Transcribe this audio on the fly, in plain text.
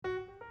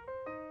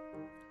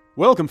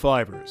Welcome,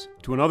 Fivers,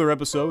 to another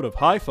episode of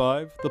High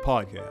Five, the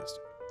podcast,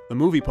 the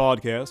movie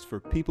podcast for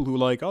people who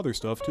like other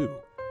stuff too.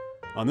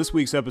 On this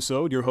week's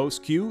episode, your hosts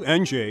Q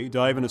and J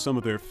dive into some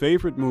of their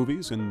favorite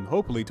movies and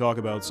hopefully talk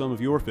about some of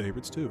your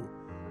favorites too.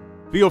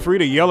 Feel free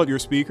to yell at your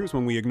speakers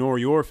when we ignore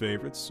your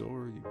favorites,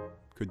 or you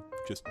could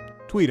just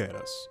tweet at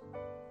us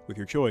with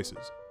your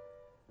choices,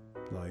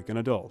 like an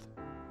adult.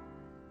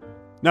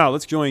 Now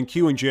let's join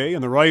Q and J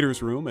in the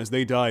writer's room as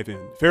they dive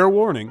in. Fair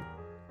warning,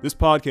 this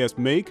podcast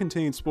may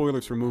contain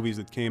spoilers for movies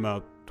that came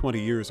out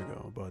 20 years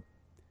ago, but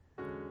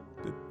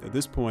at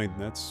this point,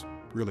 that's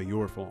really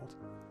your fault.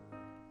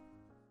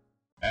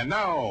 And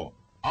now,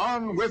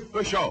 on with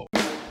the show.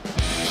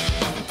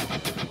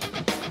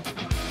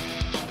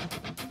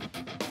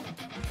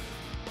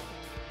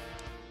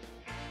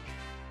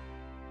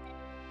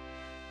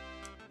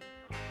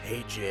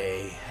 Hey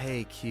Jay,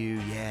 Hey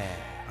Q, yeah.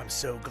 I'm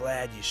so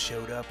glad you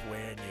showed up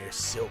wearing your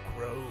silk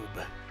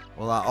robe.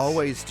 Well, I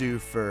always do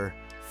for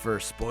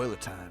spoiler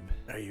time.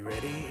 Are you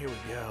ready? Here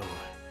we go.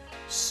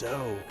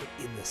 So,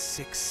 in The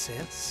Sixth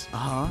Sense,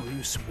 Uh-huh.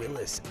 Bruce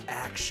Willis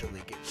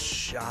actually gets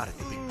shot at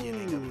the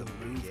beginning of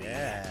the movie.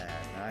 Yeah,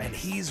 nice. And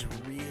he's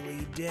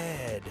really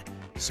dead.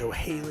 So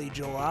Haley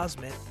Joel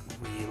Osment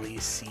really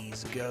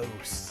sees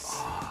ghosts.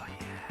 Oh,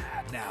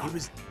 yeah. Now. He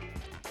was...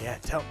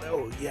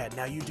 Yeah,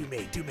 now you do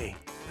me.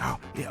 Oh,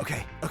 yeah,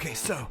 okay,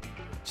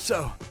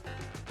 so,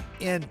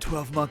 in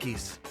 12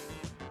 Monkeys,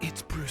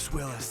 it's Bruce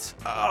Willis.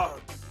 Oh,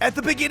 At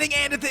the beginning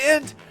and at the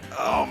end.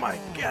 oh my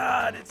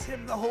god, it's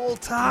him the whole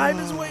time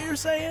is what you're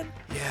saying?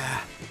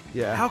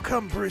 Yeah. How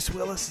come Bruce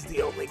Willis is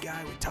the only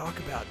guy we talk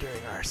about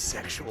during our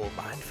sexual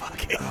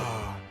mindfucking?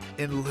 Oh,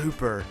 in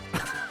Looper.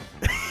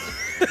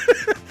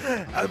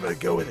 I'm gonna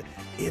go with it.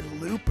 In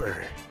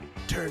Looper,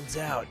 turns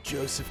out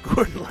Joseph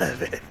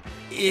Gordon-Levitt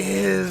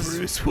Is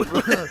Bruce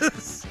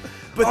Willis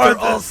But are they're the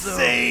also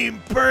same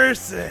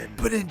person.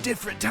 but in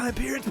different time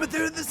periods, but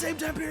they're in the same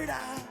time period.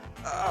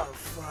 Oh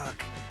fuck!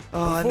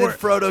 Oh, and then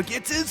Frodo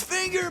gets his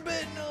finger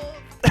bitten off.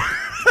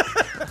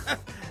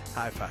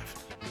 High five.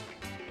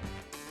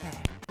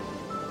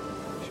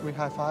 Should we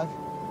high five?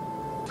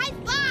 High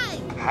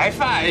five! High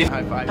five!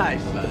 High five. High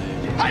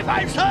five! High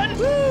five, son!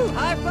 Woo!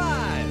 High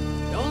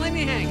five! Don't leave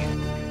me hanging.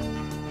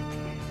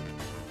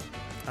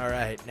 All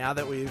right, now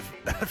that we've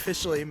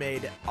officially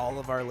made all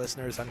of our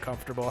listeners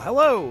uncomfortable,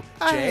 hello,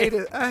 Jay.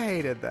 I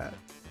hated that.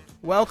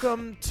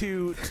 Welcome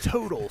to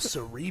Total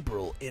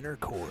Cerebral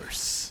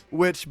Intercourse.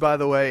 Which, by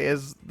the way,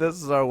 this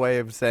is our way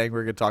of saying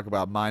we're going to talk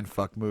about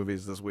mindfuck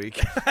movies this week.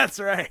 That's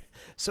right.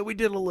 So we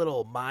did a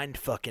little mind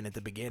fucking at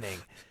the beginning.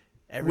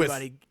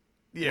 Everybody,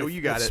 Yeah, with-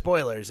 you got with it.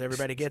 Spoilers.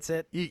 Everybody gets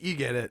it. You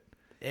get it.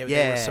 They were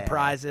Yeah.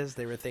 surprises.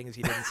 They were things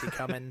you didn't see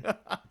coming.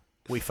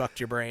 We fucked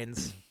your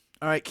brains.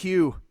 All right,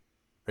 Q.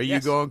 Are you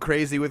Yes. going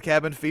crazy with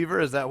cabin fever?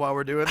 Is that why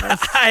we're doing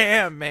this? I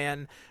am,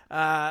 man.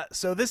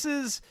 So this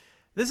is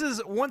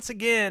once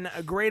again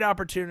a great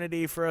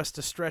opportunity for us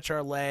to stretch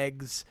our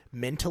legs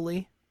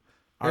mentally.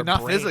 Yeah,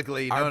 not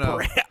physically, no.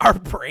 Our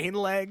brain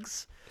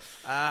legs.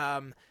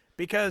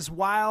 Because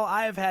while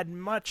I have had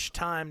much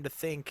time to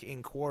think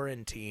in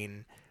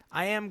quarantine,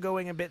 I am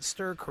going a bit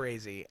stir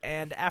crazy.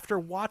 And after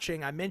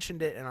watching, I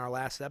mentioned it in our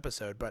last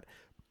episode, but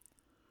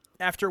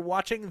after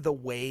watching The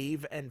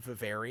Wave and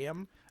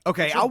Vivarium.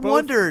 Okay, which are I both-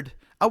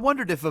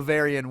 wondered if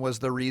Vivarium was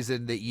the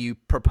reason that you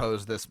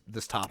proposed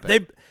this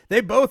topic.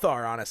 They both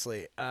are,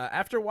 honestly.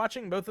 After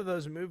watching both of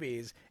those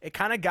movies, it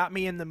kind of got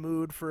me in the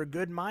mood for a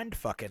good mind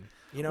fucking.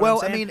 You know Well,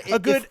 what I'm I saying?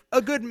 mean,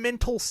 a good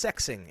mental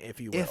sexing, if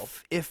you will.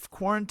 if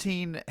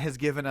quarantine has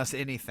given us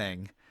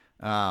anything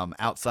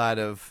outside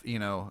of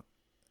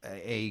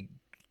a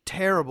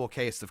terrible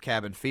case of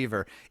cabin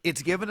fever,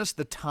 it's given us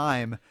the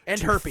time And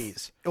to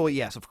herpes. Oh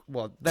yes,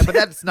 but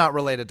that's not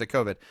related to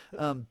COVID.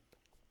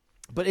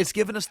 But it's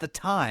given us the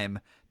time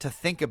to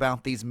think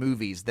about these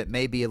movies that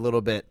may be a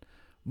little bit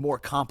more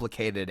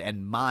complicated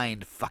and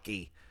mind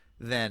fucky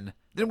than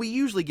we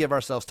usually give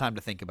ourselves time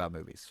to think about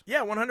movies.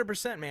 Yeah,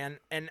 100%, man.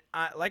 And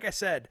like I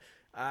said,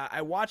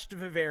 I watched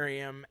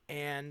Vivarium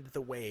and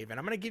The Wave, and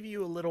I'm going to give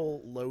you a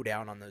little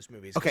lowdown on those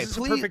movies. Okay, this is a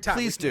please- perfect time.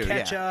 please we can do,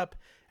 catch yeah. up,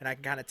 and I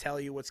can kind of tell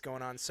you what's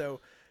going on.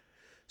 So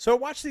I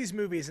watched these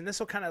movies, and this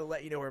will kind of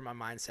let you know where my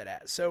mindset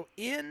at. So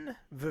in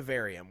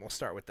Vivarium, we'll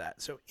start with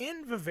that. So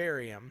in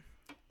Vivarium,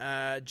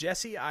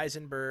 Jesse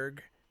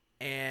Eisenberg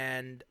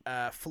and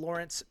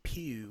Florence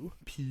Pugh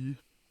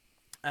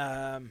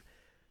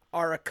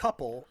are a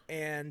couple,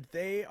 and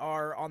they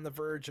are on the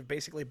verge of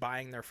basically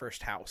buying their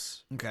first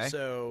house. Okay.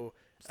 So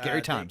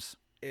Scary times.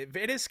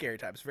 It is scary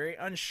times. Very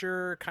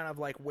unsure, kind of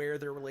like where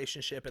their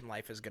relationship and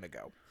life is going to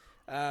go.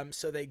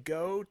 So they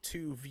go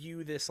to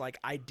view this like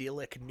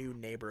idyllic new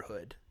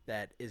neighborhood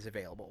that is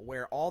available,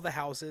 where all the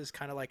houses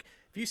kind of like.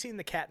 Have you seen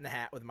The Cat in the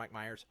Hat with Mike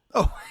Myers?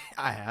 Oh,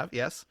 I have.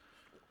 Yes.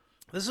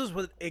 This is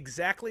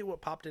exactly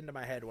what popped into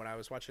my head when I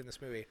was watching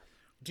this movie.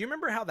 Do you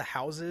remember how the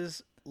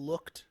houses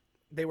looked?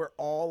 They were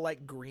all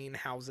like green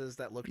houses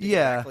that looked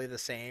Yeah. exactly the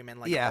same, and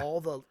like Yeah.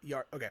 all the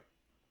yard. Okay,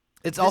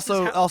 It's This is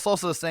also how- also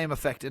the same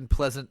effect in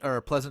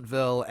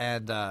Pleasantville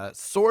and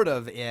sort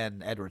of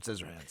in Edward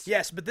Scissorhands.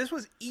 Yes, but this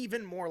was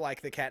even more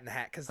like the Cat in the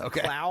Hat because the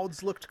Okay.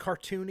 clouds looked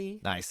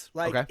cartoony. Nice.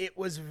 Like Okay. it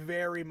was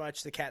very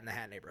much the Cat in the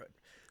Hat neighborhood.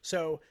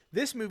 So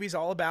this movie's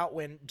all about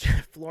when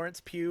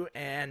Florence Pugh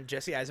and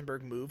Jesse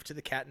Eisenberg moved to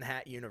the Cat in the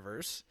Hat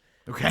universe.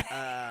 Okay.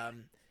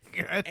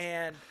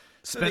 And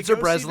so they Spencer go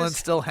see Breslin's this-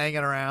 still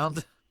hanging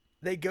around.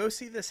 They go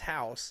see this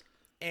house,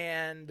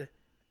 and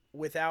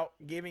without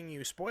giving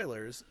you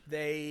spoilers,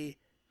 they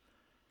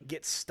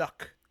get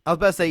stuck. I was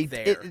about to say,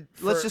 There.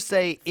 let's For- just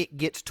say it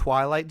gets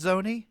Twilight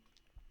Zone-y.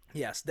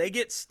 Yes, they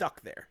get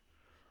stuck there.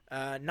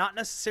 Not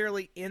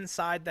necessarily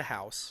inside the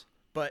house,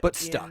 but in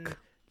stuck.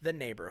 the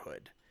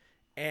neighborhood.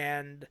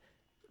 And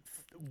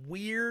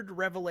weird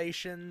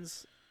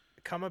revelations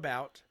come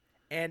about,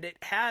 and it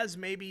has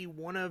maybe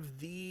one of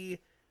the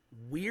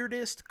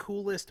weirdest,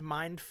 coolest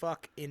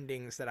mindfuck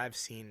endings that I've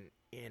seen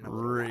in a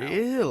little while.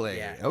 Really?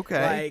 Yeah.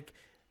 Okay.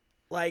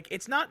 Like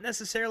it's not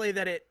necessarily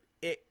that it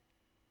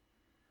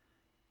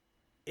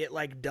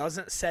like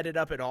doesn't set it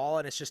up at all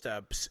and it's just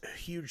a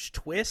huge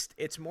twist.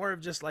 It's more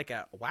of just like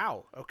a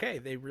wow, okay,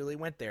 they really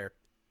went there.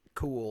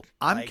 Cool.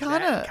 I'm Like, kinda-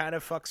 that kind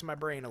of fucks my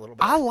brain a little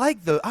bit. I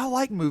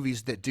like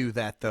movies that do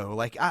that though.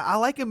 Like I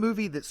like a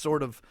movie that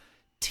sort of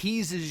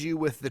teases you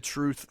with the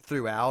truth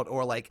throughout,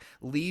 or like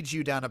leads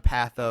you down a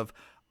path of,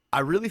 I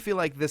really feel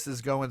like this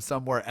is going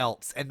somewhere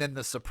else, and then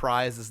the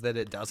surprise is that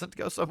it doesn't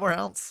go somewhere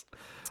else,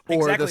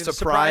 or Exactly. the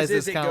surprise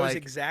is it kind goes of like,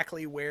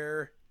 exactly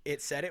where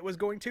it said it was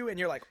going to, and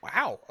you're like,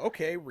 wow,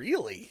 okay,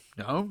 really?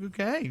 no,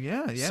 okay,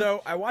 yeah.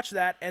 So I watched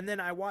that, and then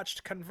I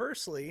watched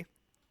conversely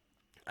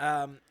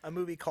a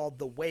movie called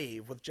The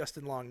Wave with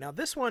Justin Long. Now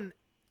this one,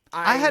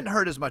 I hadn't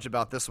heard as much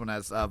about this one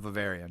as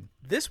Bavarian.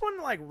 This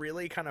one like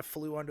really kind of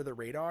flew under the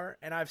radar,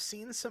 and I've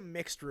seen some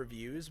mixed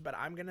reviews, but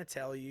I'm gonna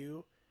tell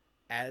you,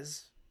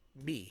 as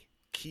me,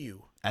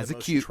 Q, As the a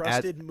most Q-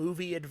 trusted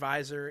movie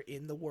advisor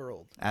in the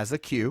world, As a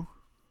Q,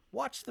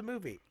 watch the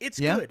movie. It's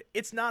Yeah? good.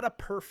 It's not a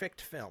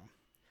perfect film.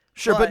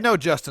 sure, but But- no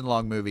Justin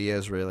Long movie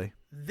is really.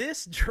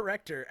 This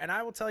director, and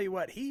I will tell you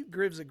what, he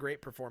gives a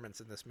great performance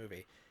in this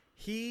movie.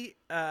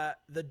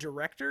 The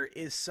director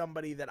is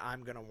somebody that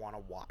I'm gonna want to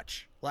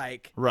watch.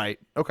 Like, Right.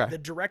 Okay. the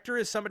director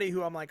is somebody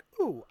who I'm like,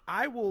 ooh,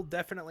 I will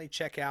definitely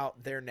check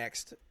out their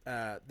next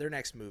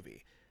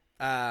movie.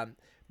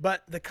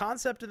 But the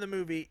concept of the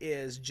movie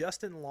is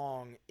Justin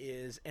Long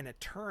is an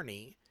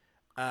attorney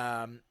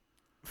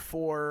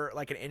for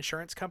like an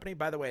insurance company.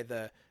 By the way,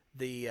 the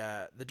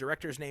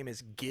director's name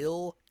is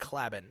Gil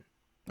Klabin.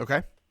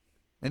 Okay.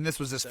 And this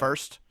was his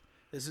first.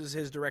 This is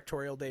his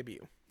directorial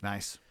debut.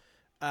 Nice.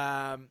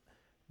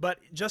 But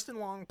Justin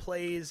Long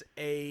plays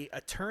a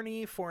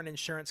attorney for an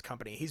insurance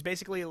company. He's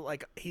basically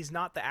like, he's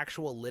not the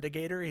actual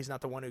litigator. He's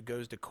not the one who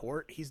goes to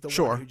court. He's the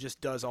Sure. one who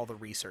just does all the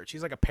research.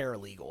 He's like a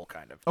paralegal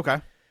kind of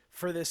Okay.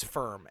 for this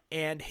firm.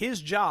 And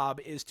his job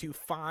is to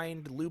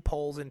find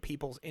loopholes in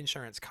people's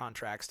insurance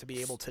contracts to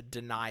be able to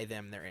deny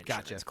them their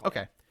insurance Gotcha.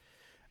 claim.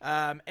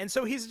 Okay. And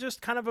so he's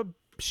just kind of a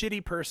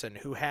shitty person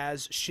who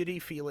has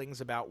shitty feelings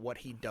about what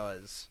he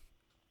does.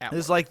 At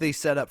This is work. like the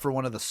setup for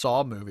one of the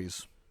Saw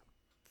movies.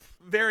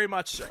 Very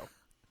much so.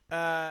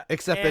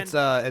 Except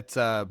and it's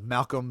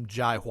Malcolm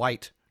Jai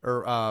White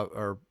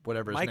or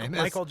whatever his name is.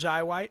 Michael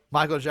Jai White.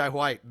 Michael Jai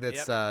White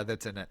that's Yep.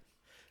 that's in it.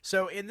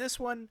 So in this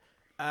one,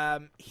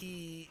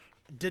 he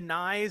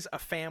denies a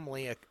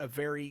family a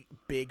very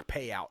big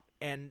payout,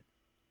 and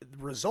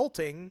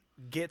resulting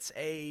gets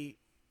a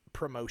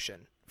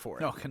promotion for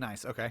it. Oh,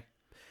 nice. Okay.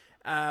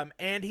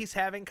 And he's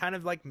having kind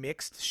of like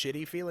mixed,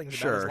 shitty feelings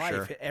about Sure, his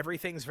life. sure.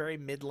 Everything's very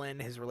Midland.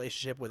 His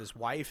relationship with his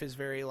wife is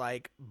very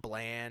like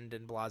bland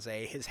and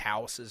blasé. His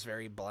house is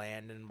very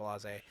bland and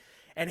blasé.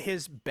 And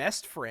his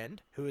best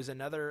friend, who is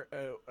another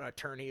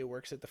attorney who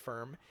works at the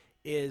firm,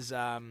 is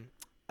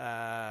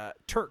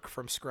Turk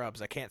from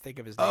Scrubs. I can't think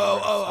of his name. right off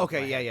the top of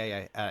okay. my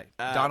Yeah. head.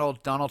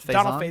 Donald Faison.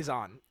 Donald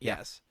Faison, Yeah.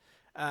 yes.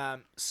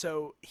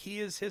 So he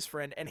is his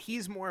friend, and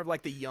he's more of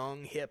like the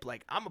young, hip,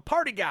 like, I'm a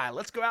party guy.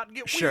 Let's go out and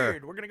get Sure.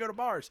 weird. We're going to go to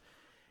bars.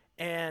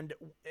 And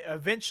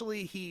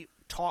eventually he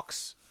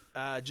talks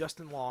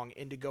Justin Long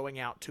into going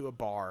out to a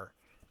bar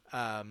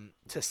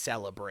to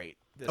celebrate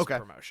this Okay.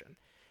 promotion.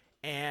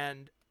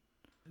 And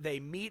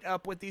they meet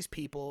up with these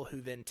people who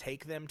then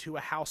take them to a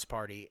house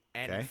party.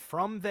 And Okay.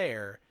 from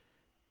there,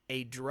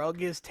 a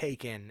drug is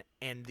taken,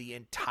 and the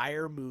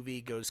entire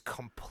movie goes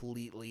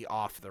completely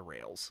off the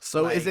rails.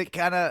 So is Like, it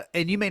kind of,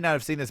 and you may not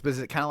have seen this, but is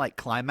it kind of like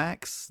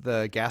Climax,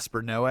 the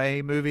Gaspar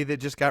Noé movie that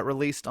just got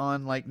released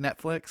on like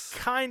Netflix?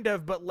 kind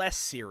of, but less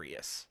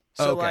serious?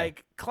 So Okay.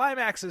 like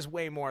Climax is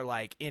way more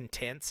like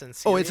intense and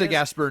serious. Oh, it's a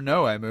Gaspar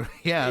Noé movie.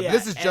 Yeah, Yeah,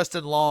 this is and-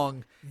 Justin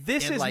Long.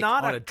 This in, is like,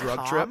 not on a a drug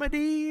trip.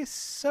 comedy,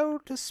 so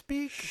to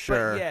speak.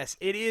 Sure. But yes,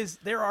 it is.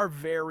 There are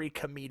very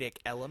comedic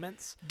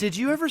elements. Did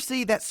you ever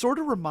see that? Sort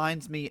of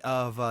reminds me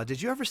of.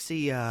 Did you ever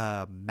see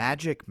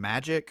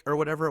Magic or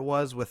whatever it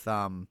was with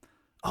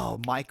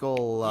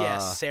Michael?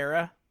 Yes,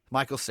 Sarah.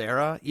 Michael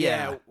Cera?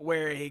 Yeah,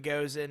 where he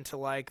goes into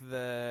like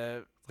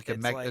the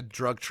a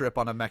drug trip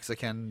on a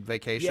Mexican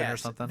vacation or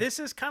something. This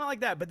is kind of like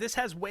that, but this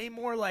has way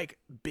more like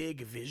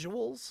big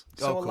visuals.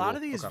 So Oh, a lot cool.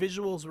 of these Okay.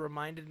 visuals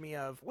reminded me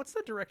of what's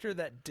the director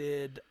that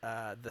did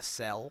The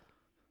Cell?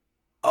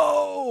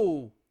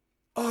 Oh,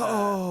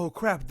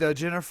 crap. The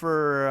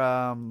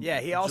Jennifer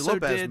Yeah, he also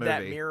Lopez did that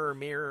movie. Mirror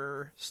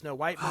Mirror Snow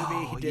White movie.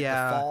 Oh, He did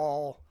yeah. The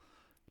Fall.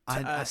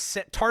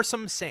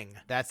 Tarsum Singh.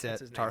 That's it.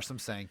 his name. Tarsum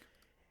Singh.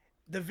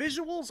 The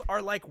visuals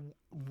are like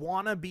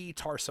wannabe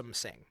Tarsum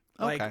Singh.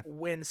 Like Okay.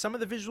 when some of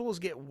the visuals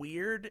get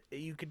weird,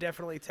 you could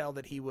definitely tell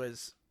that he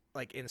was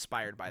like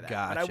inspired by that. But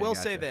I Gotcha, will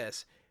say gotcha.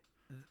 this: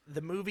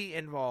 the movie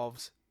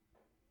involves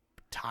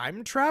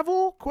time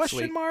travel? Question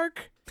Sweet.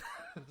 mark.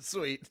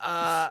 Sweet.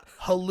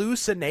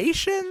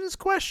 Hallucinations?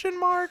 Question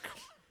mark.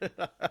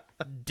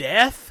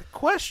 Death?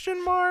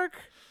 Question mark.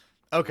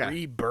 Okay.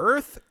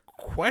 Rebirth?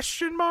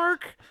 Question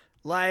mark.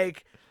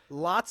 Like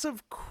lots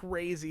of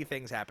crazy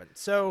things happen.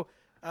 So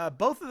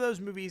both of those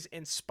movies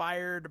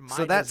inspired my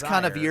So that's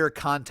kind of desire. your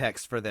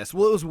context for this.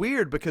 Well, it was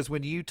weird because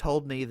when you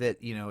told me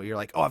that, you're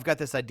like, oh, I've got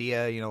this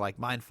idea, like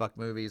mindfuck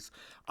movies.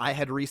 I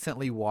had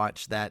recently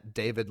watched that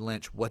David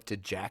Lynch, What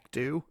Did Jack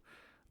Do?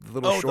 The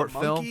little short the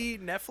film. monkey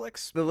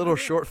Netflix. The little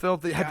movie? short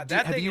film. Yeah,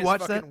 that Have thing you is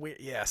watched fucking that? Weird.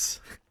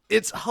 Yes.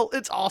 It's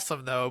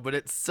awesome though, but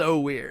it's so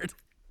weird.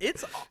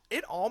 It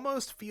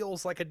almost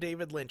feels like a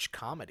David Lynch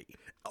comedy.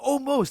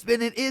 Almost.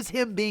 And it is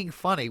him being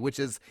funny, which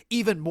is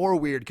even more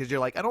weird because you're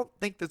like, I don't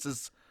think this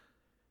is.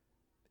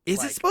 Is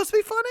Like- it supposed to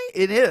be funny?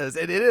 It is,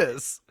 and it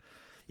is.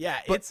 Yeah,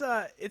 But-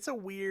 it's a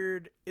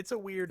weird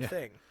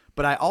thing.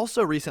 But I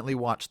also recently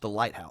watched The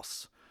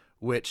Lighthouse,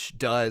 which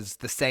does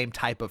the same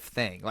type of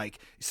thing. Like,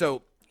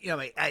 so,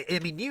 I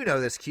mean, you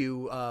know this,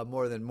 Q,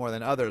 more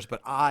than others,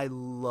 but I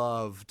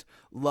loved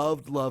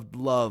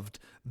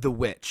The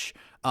Witch.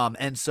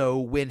 And so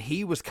when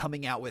he was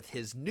coming out with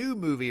his new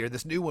movie or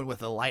this new one with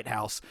The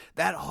Lighthouse,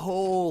 that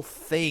whole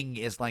thing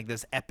is like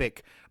this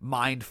epic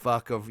mind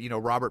fuck of,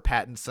 Robert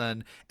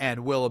Pattinson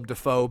and Willem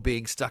Dafoe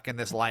being stuck in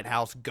this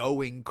lighthouse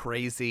going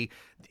crazy.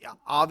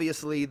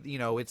 Obviously,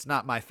 it's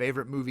not my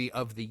favorite movie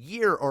of the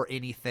year or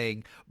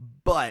anything,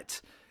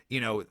 but,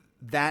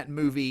 that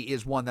movie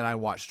is one that I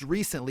watched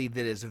recently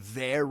that is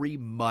very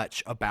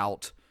much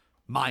about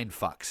mind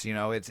fucks.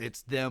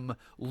 It's them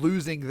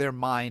losing their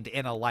mind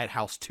in a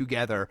lighthouse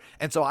together.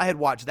 And so I had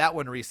watched that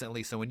one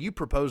recently. So when you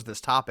proposed this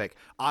topic,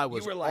 I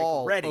was were, like,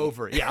 all ready.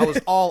 over it. Yeah, I was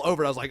all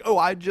over it. I was like, oh,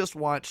 I just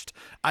watched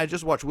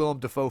Willem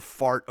Dafoe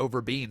fart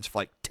over beans for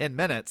like 10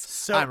 minutes.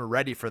 So- I'm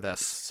ready for this.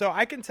 So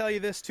I can tell you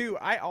this too.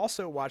 I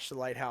also watched The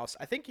Lighthouse.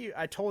 I think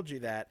I told you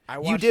that. I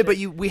watched You did,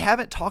 it. but we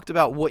haven't talked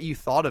about what you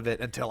thought of it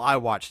until I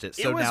watched it.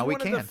 So It was now we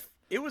one of can.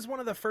 it was one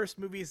of the first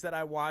movies that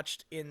I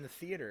watched in the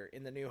theater,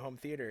 in the new home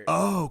theater.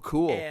 Oh,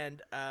 cool.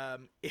 And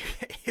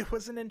it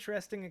was an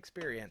interesting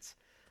experience.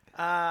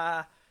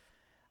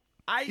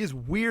 He's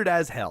weird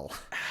as hell.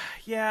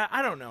 Yeah,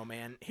 I don't know,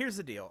 man. Here's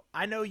the deal.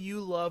 I know you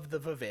love the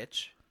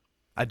Vavitch.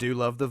 I do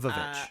love the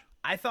Vavitch.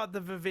 I thought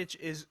the Vavitch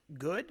is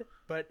good,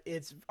 but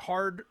it's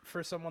hard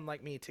for someone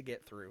like me to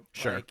get through.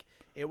 Sure. Like,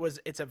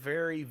 it's a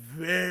very,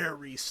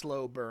 very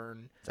slow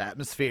burn. It's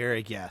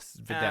atmospheric, yes,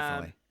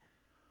 definitely.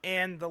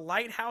 And The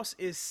Lighthouse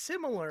is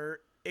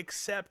similar,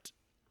 except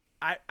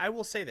I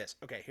will say this.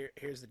 Okay,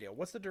 here's the deal.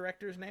 What's the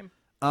director's name?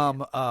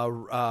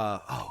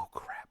 Oh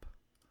crap.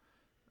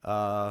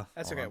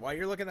 That's okay. While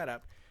you're looking that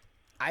up,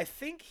 I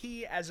think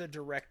he, as a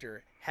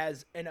director,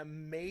 has an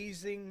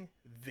amazing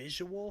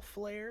visual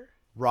flair.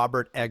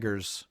 Robert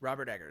Eggers.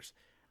 Robert Eggers.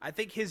 I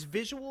think his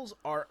visuals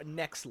are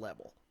next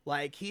level.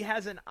 Like, he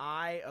has an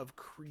eye of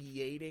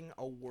creating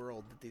a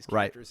world that these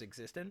Right. characters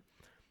exist in.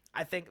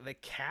 I think the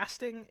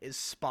casting is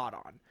spot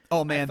on.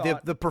 Oh man, I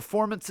thought the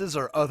performances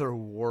are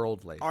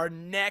otherworldly. are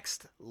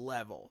next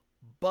level.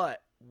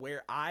 But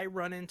where I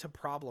run into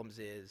problems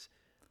is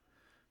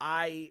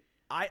I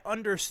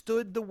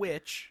understood the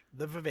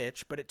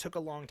Vavitch, but it took a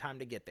long time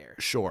to get there.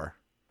 Sure.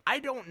 I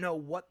don't know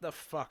what the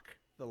fuck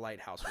The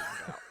Lighthouse was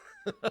about.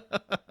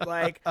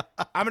 Like,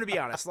 I'm gonna be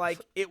honest. Like,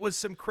 it was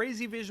some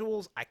crazy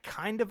visuals. I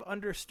kind of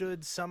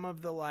understood some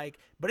of the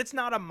but it's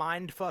not a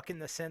mind fuck in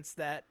the sense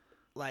that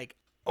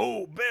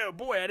oh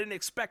boy, I didn't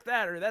expect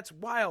that, or that's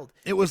wild.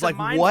 It was It's a like,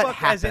 mind what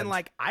fuck as in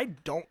happened? I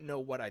don't know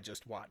what I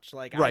just watched.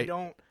 I Right.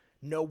 don't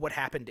know what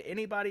happened to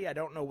anybody. I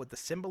don't know what the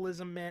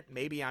symbolism meant.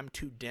 Maybe I'm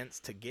too dense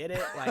to get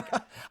it.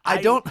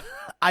 I don't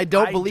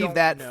believe don't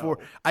that know.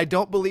 I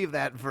don't believe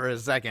that for a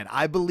second.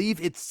 I believe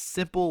it's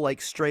simple,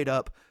 like straight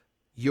up,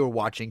 you're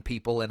watching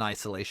people in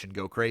isolation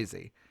go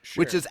crazy,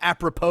 which Sure. is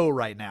apropos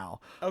right now.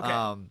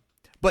 Okay.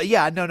 But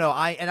yeah, no,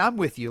 I'm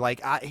with you.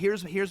 Like,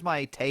 here's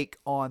my take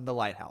on The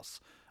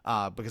Lighthouse,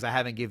 because I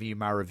haven't given you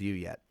my review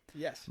yet.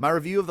 Yes. My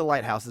review of The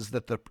Lighthouse is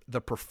that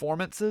the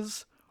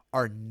performances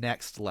are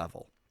next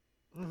level.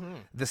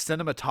 The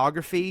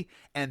cinematography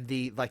and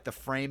the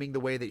framing, the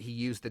way that he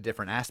used the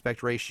different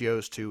aspect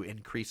ratios to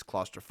increase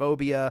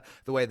claustrophobia,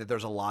 the way that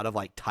there's a lot of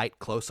tight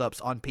close-ups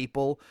on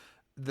people,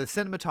 the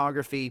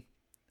cinematography,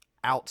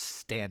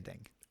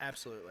 outstanding.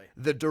 Absolutely.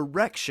 The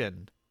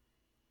direction,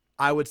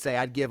 I would say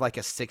I'd give like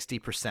a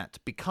 60%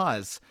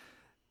 because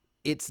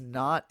it's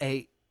not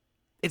a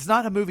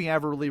movie I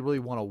ever really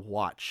want to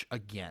watch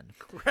again.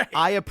 Right.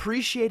 I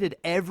appreciated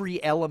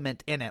every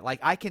element in it. Like,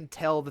 I can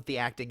tell that the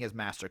acting is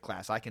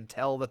masterclass. I can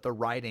tell that the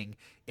writing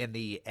in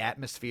the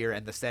atmosphere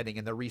and the setting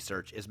and the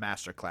research is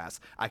masterclass.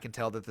 I can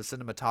tell that the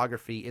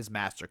cinematography is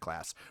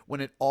masterclass.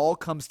 When it all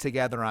comes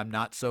together, I'm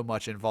not so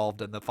much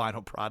involved in the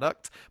final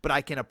product, but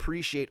I can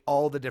appreciate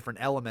all the different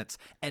elements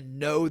and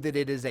know that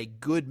it is a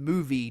good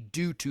movie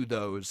due to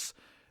those.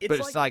 But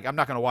it's like I'm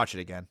not going to watch it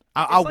again.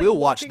 I It's like will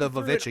watch the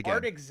walking through Vavitch an again.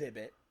 art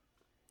exhibit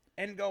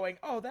and going,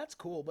 oh, that's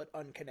cool, but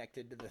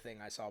unconnected to the thing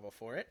I saw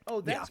before it.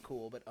 Oh, that's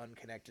cool, but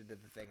unconnected to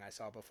the thing I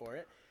saw before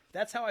it.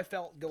 That's how I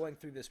felt going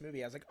through this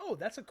movie. I was like, oh,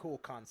 that's a cool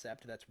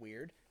concept. That's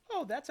weird.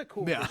 Oh, that's a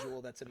cool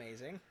visual. That's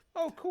amazing.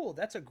 Oh, cool.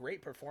 That's a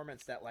great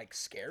performance that like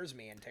scares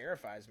me and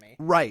terrifies me.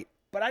 Right.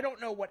 But I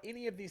don't know what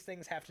any of these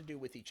things have to do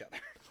with each other.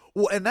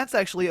 Well, and that's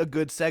actually a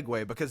good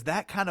segue because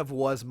that kind of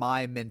was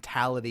my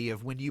mentality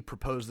of when you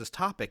proposed this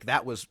topic.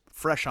 That was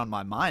fresh on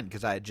my mind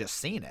because I had just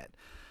seen it.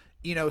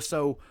 You know,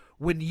 so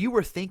when you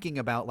were thinking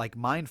about like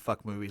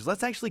mindfuck movies,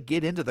 let's actually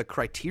get into the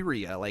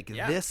criteria. Like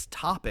this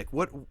topic,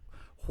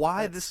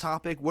 why this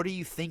topic? What are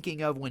you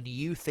thinking of when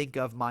you think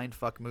of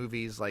mindfuck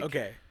movies? Like,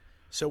 okay,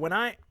 so when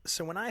I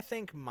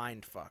think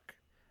mindfuck,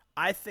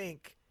 I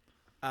think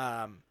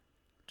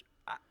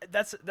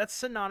that's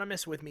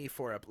synonymous with me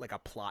for a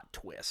plot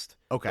twist.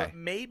 Okay. But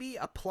maybe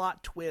a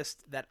plot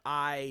twist that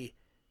I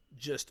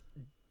just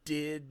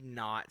did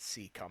not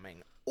see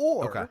coming,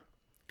 or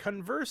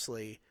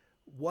conversely,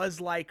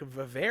 was like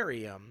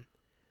Vivarium,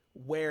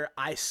 where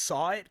I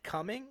saw it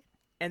coming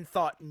and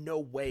thought, no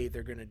way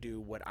they're going to do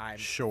what I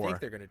think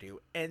they're going to do.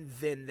 And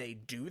then they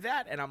do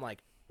that, and I'm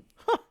like,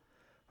 huh,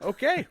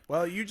 okay,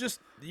 well, you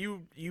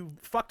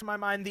fucked my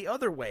mind the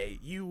other way.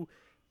 You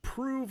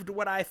proved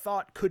what I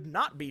thought could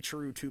not be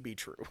true to be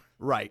true.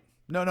 Right.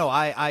 No,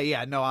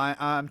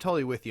 I'm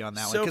totally with you on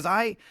that one. Because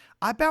I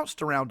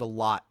bounced around a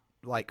lot,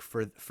 like,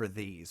 for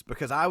these,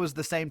 because I was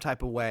the same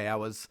type of way. I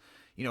was,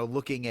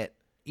 looking at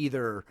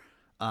either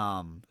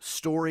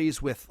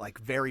stories with like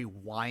very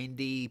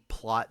windy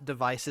plot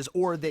devices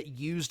or that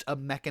used a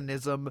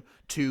mechanism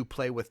to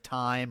play with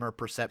time or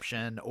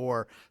perception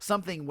or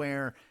something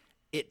where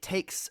it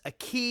takes a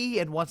key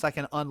and once I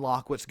can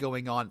unlock what's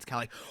going on, it's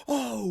kind of like,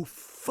 oh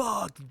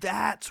fuck,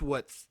 that's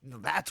what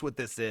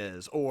this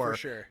is. Or For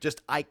sure.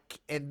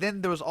 and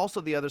then there was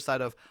also the other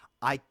side of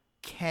I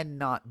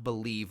cannot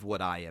believe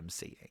what I am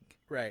seeing.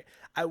 Right.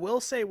 I will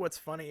say what's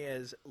funny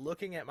is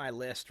looking at my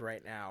list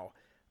right now,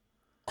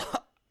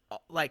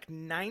 like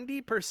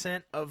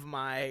 90% of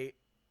my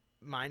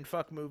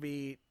mindfuck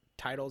movie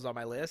titles on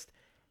my list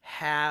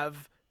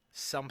have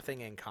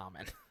something in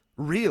common.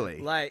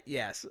 Really? Like,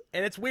 yes.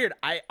 And it's weird.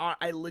 I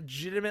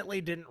legitimately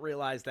didn't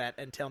realize that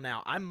until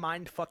now. I'm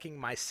mindfucking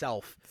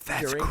myself.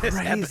 That's during this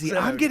crazy. episode.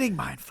 I'm getting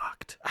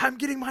mindfucked. I'm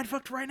getting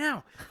mindfucked right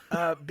now.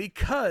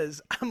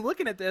 Because I'm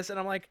looking at this and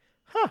I'm like,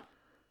 huh.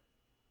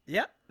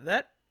 Yeah,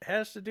 that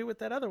has to do with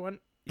that other one.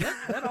 Yeah,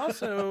 that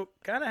also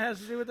kind of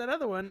has to do with that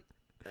other one.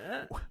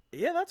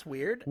 Yeah, that's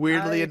weird.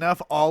 Weirdly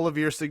enough, all of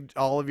your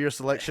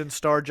selections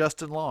star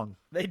Justin Long.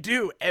 They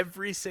do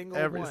every single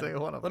one. Every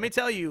single one of them. Let me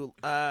tell you.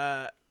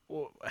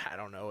 Well, I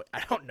don't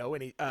know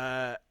any.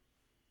 No,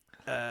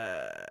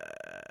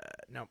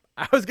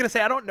 I was gonna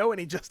say I don't know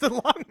any Justin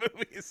Long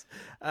movies.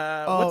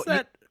 What's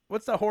that?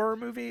 What's the horror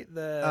movie?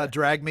 The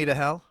Drag Me to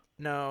Hell.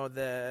 No,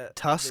 the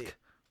Tusk.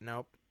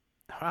 Nope.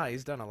 Wow,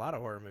 he's done a lot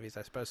of horror movies,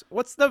 I suppose.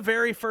 What's the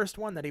very first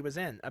one that he was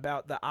in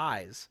about the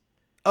eyes?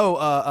 Oh,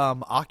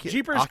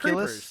 Jeepers Oculus?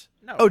 Creepers.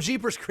 No. Oh,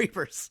 Jeepers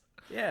Creepers.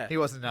 Yeah. He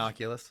wasn't in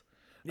Oculus.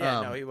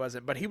 Yeah, no, he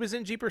wasn't. But he was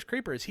in Jeepers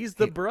Creepers. He's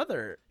the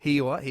brother. He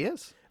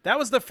is. That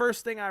was the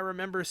first thing I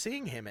remember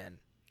seeing him in.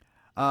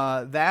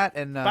 That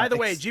and By the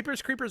way,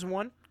 Jeepers Creepers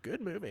 1, good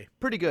movie.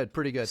 pretty good.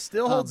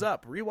 Still holds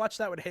up. Rewatched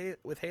that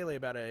with Haley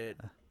about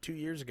 2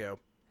 years ago.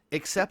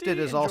 Accepted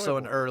Pretty is also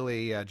an enjoyable.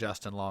 early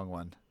Justin Long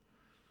one.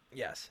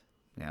 Yes.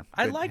 Yeah,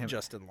 I good- like him-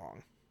 Justin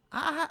Long.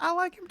 I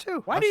like him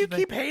too. Why do you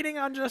keep hating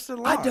on Justin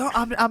Long? I don't.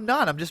 I'm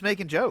not. I'm just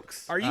making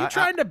jokes. Are you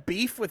trying to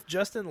beef with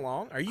Justin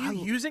Long? Are you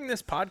using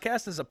this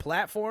podcast as a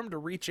platform to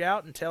reach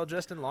out and tell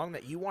Justin Long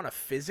that you want to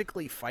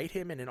physically fight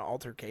him in an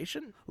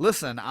altercation?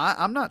 Listen,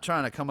 I'm not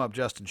trying to come up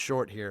Justin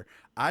short here.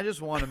 I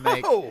just want to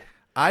make. Oh.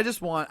 I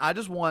just want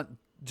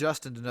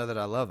Justin to know that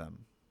I love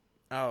him.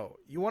 Oh,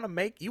 you want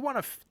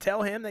to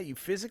tell him that you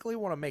physically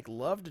want to make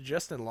love to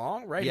Justin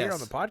Long right here on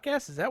the Yes.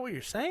 podcast? Is that what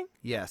you're saying?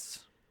 Yes.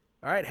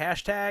 All right,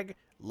 hashtag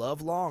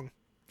love Long.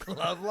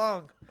 Love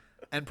Long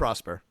and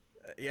prosper.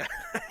 Yeah,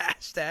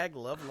 hashtag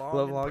love long.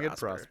 Love and Long and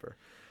prosper.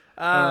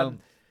 prosper.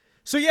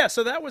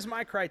 So that was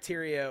my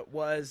criteria.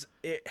 Was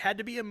it had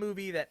to be a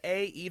movie that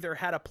either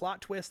had a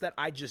plot twist that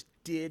I just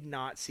did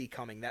not see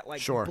coming, that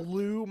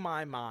blew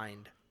my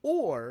mind,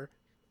 or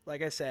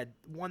like I said,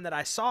 one that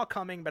I saw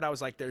coming, but I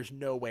was like, "There's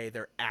no way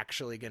they're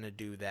actually going to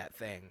do that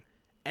thing,"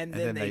 and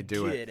then they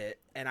did it,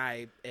 and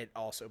it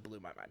also blew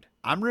my mind.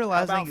 I'm How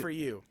realizing. about for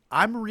you?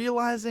 I'm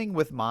realizing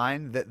with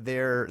mine that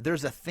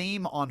there's a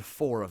theme on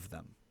 4 of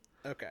them.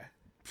 Okay.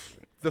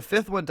 The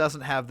fifth one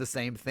doesn't have the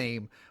same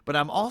theme, but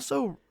I'm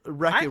also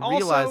also-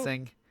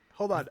 realizing.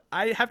 Hold on.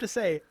 I have to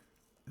say,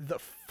 the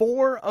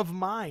 4 of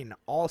mine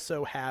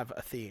also have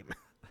a theme.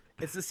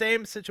 It's the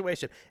same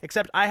situation,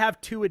 except I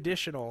have 2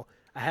 additional.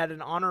 I had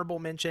an honorable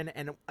mention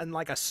and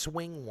like a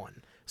swing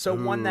one. So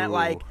one that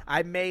like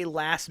I may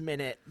last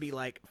minute be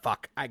like,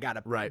 fuck, I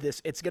gotta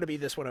this. It's gonna be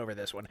this one over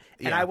this one,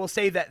 and I will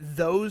say that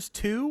those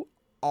 2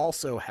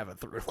 also have a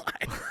through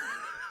line,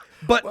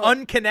 but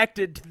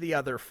unconnected to the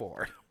other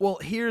 4. Well,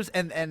 here's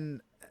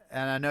and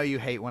I know you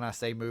hate when I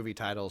say movie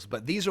titles,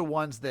 but these are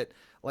ones that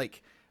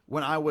like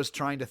when I was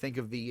trying to think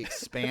of the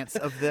expanse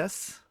of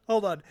this.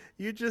 Hold on.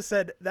 You just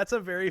said that's a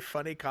very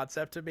funny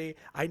concept to me.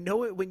 I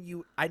know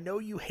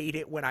you hate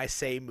it when I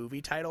say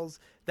movie titles.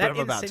 That I'm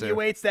about to.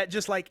 insinuates that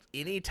just like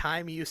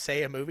anytime you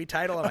say a movie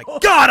title, I'm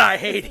like, God, I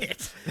hate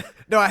it.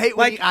 No, I hate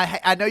when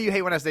Like- I know you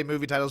hate when I say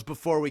movie titles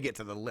before we get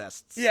to the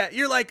lists. Yeah,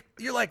 you're like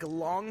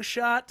Long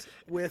Shot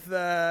with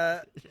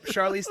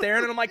Charlize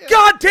Theron, and I'm like,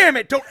 God damn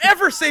it! Don't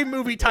ever say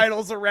movie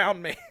titles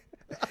around me.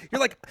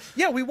 You're like,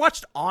 yeah, we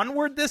watched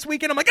Onward this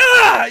weekend. I'm like,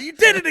 you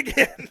did it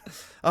again.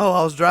 Oh,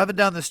 I was driving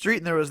down the street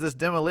and there was this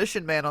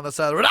Demolition Man on the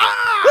side of the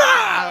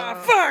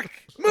road. Fuck!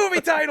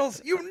 Movie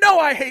titles. You know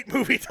I hate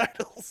movie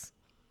titles.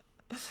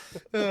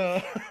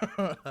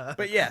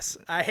 But yes,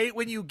 I hate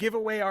when you give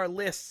away our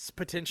lists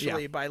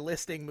potentially by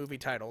listing movie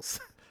titles.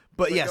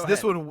 But yes,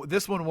 go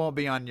this one won't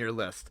be on your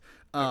list.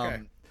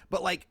 Okay.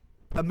 But like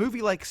a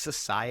movie like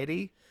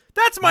Society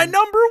That's my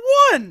number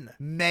 1.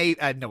 may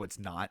no, it's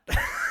not.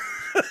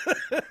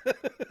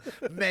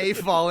 May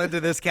fall into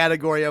this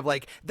category of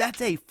like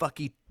that's a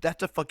fucking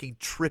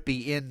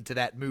trippy end to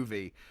that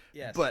movie.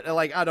 Yes. But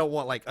like I don't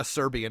want like a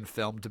Serbian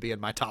film to be in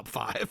my top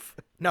 5.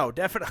 No,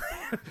 definitely,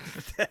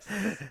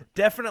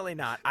 definitely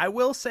not. I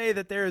will say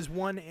that there is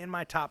one in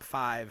my top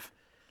 5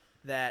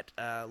 that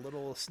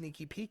little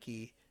sneaky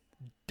peeky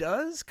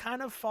does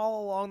kind of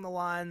fall along the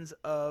lines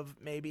of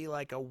maybe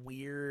like a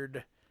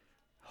weird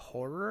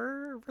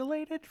horror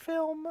related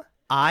film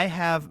I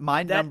have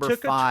my that number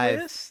took 5. a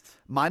twist.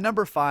 My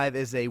number 5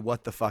 is a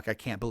what the fuck, I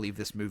can't believe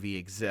this movie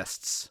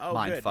exists Oh,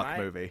 good. mindfuck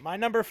movie. My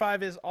number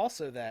 5 is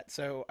also that.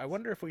 So I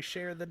wonder if we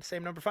share the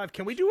same number 5.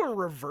 Can we do a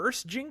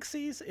reverse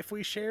Jinxies if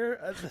we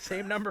share the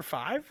same number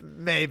 5?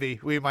 Maybe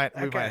we might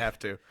Okay. have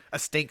to a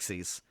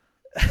Stinksies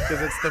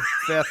because it's the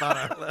 5th on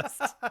our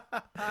list.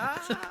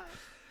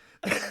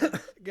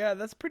 Yeah,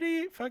 that's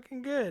pretty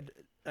fucking good,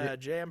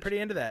 Jay. I'm pretty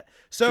into that.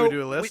 So Should we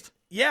do a list?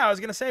 Yeah, I was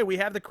gonna say we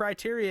have the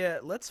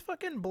criteria. Let's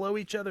fucking blow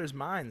each other's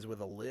minds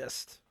with a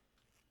list.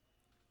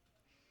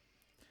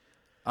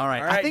 All right.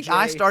 All right, I think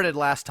I Jay. started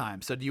last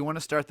time. So do you want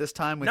to start this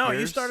time with No, yours?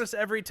 you start us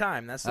every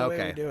time. That's the way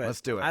Okay, we do it. let's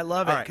do it. I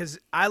love All it right. because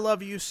I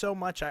love you so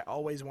much. I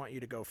always want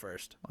you to go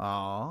first.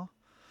 Aw.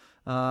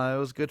 It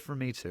was good for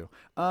me too.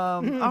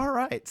 All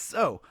right.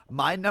 So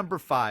my number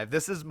 5.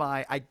 This is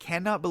I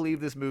cannot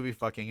believe this movie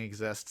fucking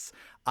exists.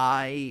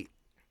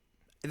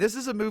 This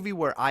is a movie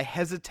where I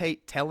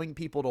hesitate telling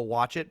people to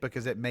watch it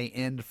because it may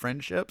end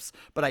friendships,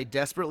 but I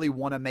desperately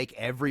want to make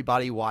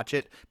everybody watch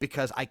it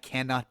because I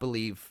cannot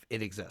believe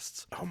it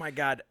exists. Oh my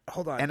God!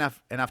 Hold on. And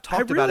I've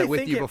talked about really it with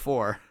think you it-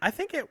 before. I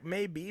think it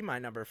may be my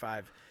number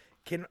 5.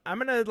 I'm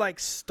gonna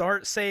like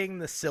start saying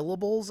the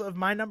syllables of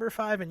my number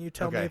 5, and you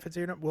tell me Okay. if it's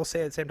your number. We'll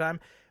say it at the same time.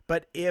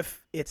 But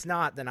if it's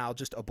not, then I'll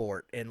just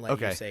abort and let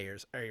you Okay. say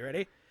yours. Are you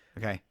ready?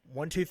 Okay.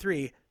 1, 2,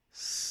 3.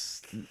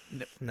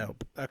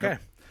 Nope. Okay.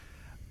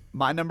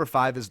 My number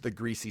 5 is The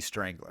Greasy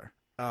Strangler.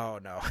 Oh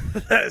no,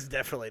 that is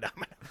definitely not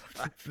my number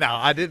 5. No,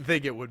 I didn't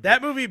think it would be.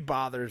 That movie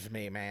bothers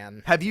me,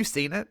 man. Have you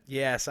seen it?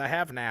 Yes, I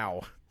have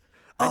now.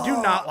 I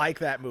do not like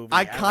that movie.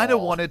 I at kind of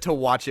all. wanted to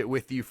watch it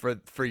with you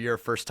for your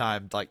first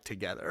time like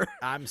together.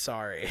 I'm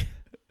sorry.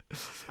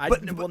 I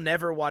But- will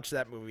never watch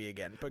that movie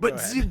again. But, But go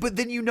ahead. see, but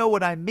then you know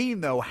what I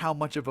mean though, how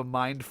much of a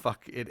mind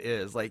fuck it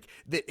is. Like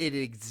that it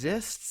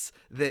exists,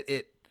 that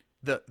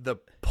the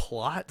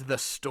plot, the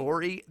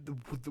story,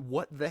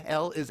 what the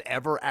hell is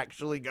ever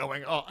actually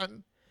going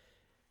on?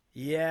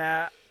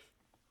 Yeah.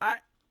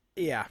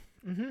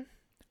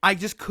 I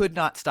just could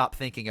not stop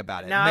thinking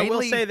about it. Now I will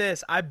Mainly- say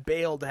this: I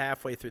bailed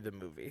halfway through the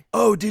movie.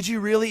 Oh, did you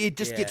really? It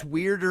just Yeah. gets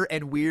weirder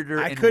and weirder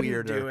I and couldn't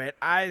weirder. do it.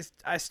 I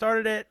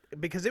started it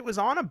because it was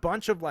on a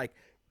bunch of like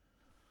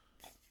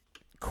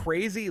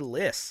crazy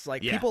lists.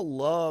 Like Yeah. people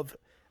love.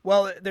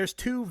 Well, there's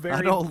two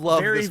very don't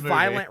love very this movie.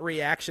 violent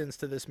reactions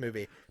to this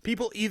movie.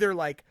 People either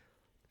like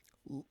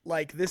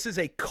this is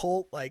a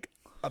cult like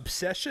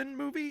obsession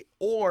movie,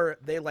 or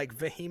they like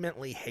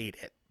vehemently hate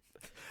it.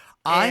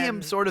 I am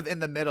And- sort of in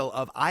the middle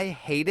of I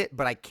hate it,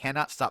 but I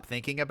cannot stop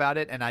thinking about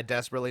it, and I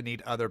desperately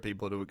need other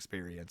people to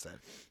experience it.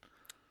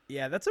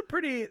 Yeah, that's a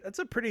pretty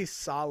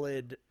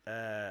solid.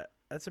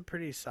 That's a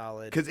pretty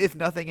solid. Because if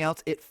nothing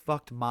else, it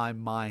fucked my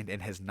mind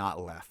and has not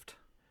left.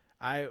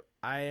 I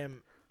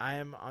am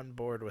on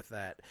board with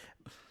that.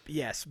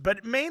 Yes,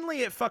 but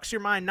mainly it fucks your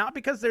mind not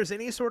because there's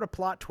any sort of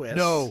plot twist.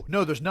 No,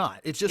 there's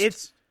not. It's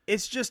just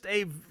It's just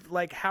a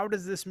like how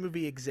does this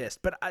movie exist?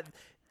 But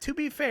to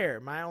be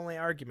fair, my only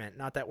argument,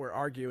 not that we're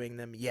arguing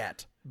them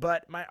yet,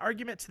 But my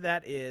argument to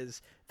that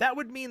is that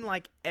would mean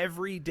like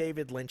every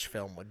David Lynch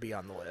film would be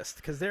on the list,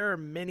 because there are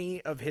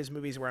many of his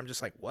movies where I'm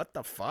just like, what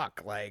the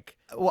fuck? Like,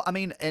 Well, I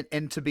mean,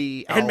 and to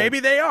be, and maybe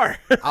they are.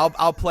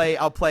 I'll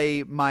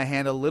play my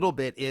hand a little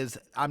bit. Is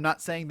I'm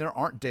not saying there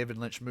aren't David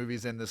Lynch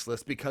movies in this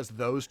list, because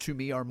those to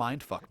me are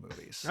mindfuck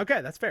movies. Okay,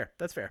 that's fair.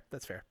 That's fair.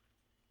 That's fair.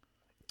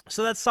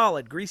 So that's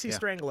solid. Greasy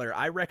Strangler.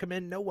 I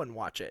recommend no one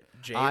watch it.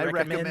 Jay I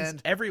recommends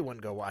recommend everyone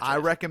go watch it. I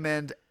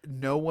recommend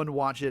no one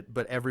watch it,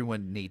 but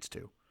everyone needs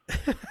to.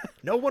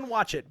 No one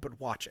watch it, but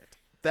watch it.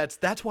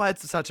 That's why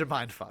it's such a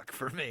mindfuck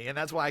for me, and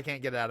that's why I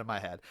can't get it out of my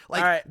head.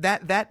 Like All right.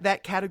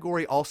 that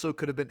category also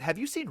could have been. Have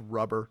you seen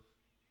Rubber?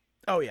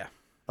 Oh yeah,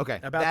 Okay,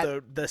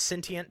 about the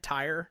sentient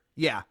tire.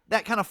 yeah,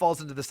 that kind of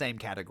falls into the same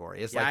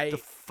category. It's Yeah, like the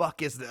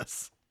fuck is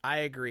this? I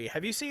agree.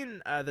 Have you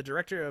seen the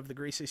director of the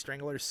Greasy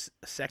Strangler's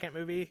second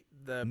movie,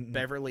 the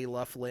Beverly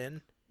Luff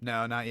Lynn?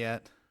 No, not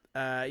yet.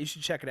 You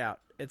should check it out.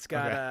 It's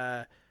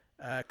got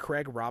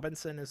Craig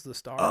Robinson as the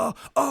star.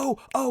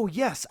 Oh,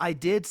 yes, I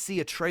did see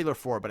a trailer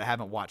for it, but I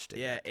haven't watched it.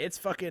 Yeah, it's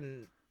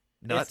fucking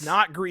Nuts. It's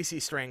not Greasy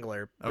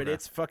Strangler, but Okay.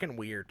 it's fucking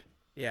weird.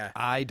 Yeah.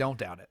 I don't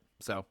doubt it.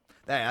 So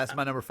that's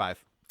my number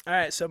 5. All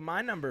right, so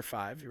my number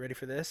 5. You ready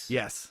for this?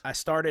 Yes. I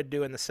started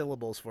doing the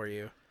syllables for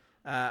you.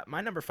 My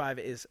number 5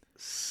 is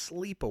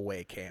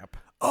Sleepaway Camp.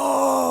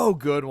 Oh,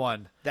 good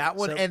one. That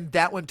one, So- and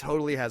that one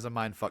totally has a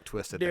mindfuck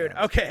twist at the Dude, end.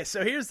 okay,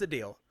 so here's the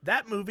deal.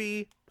 That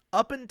movie,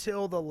 up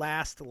until the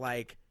last,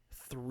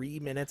 3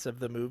 minutes of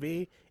the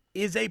movie,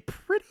 is a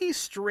pretty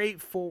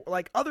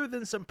straightforward, other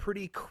than some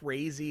pretty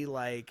crazy,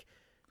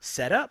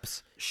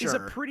 setups, is a Sure.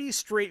 pretty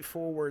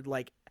straightforward,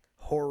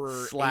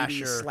 horror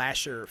Slasher. 80s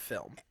slasher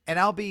film. And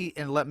I'll be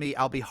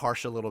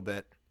harsh a little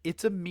bit.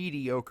 It's a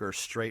mediocre,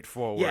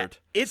 straightforward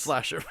it's-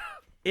 slasher.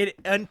 It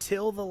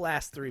until the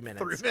last 3 minutes.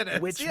 3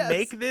 minutes, which yes.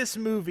 make this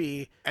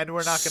movie And we're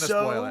not gonna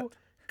so spoil it.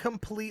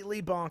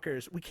 completely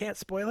bonkers. We can't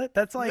spoil it?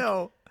 That's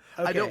No,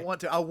 I okay. don't want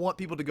to. I want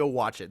people to go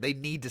watch it. They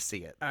need to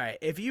see it. All right,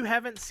 if you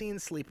haven't seen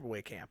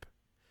Sleepaway Camp,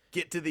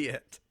 Get to the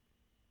end.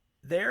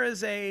 there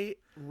is a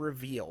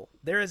reveal.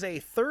 There is a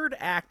third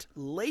act,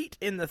 late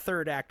in the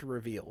third act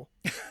reveal,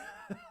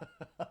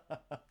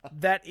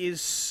 that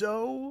is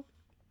so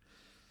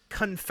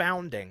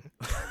confounding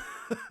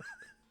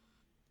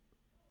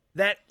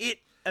that it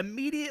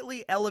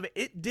immediately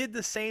it did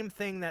the same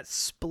thing that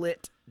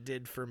Split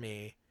did for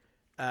me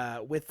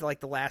with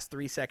the last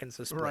 3 seconds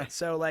of Split. Right.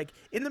 So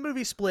in the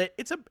movie Split,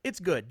 it's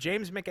good.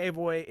 James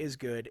McAvoy is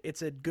good.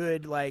 It's a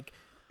good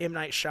M.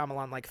 Night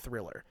Shyamalan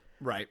thriller.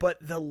 Right. But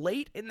the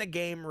late in the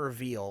game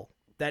reveal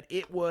that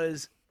it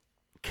was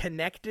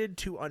connected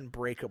to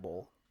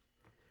Unbreakable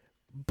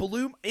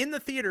blew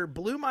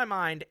my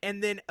mind,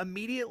 and then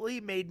immediately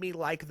made me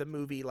like the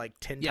movie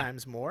 10 Yeah.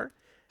 times more.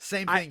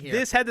 Same thing here.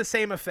 This had the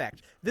same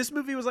effect. This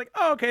movie was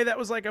oh, okay, that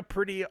was a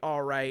pretty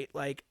all right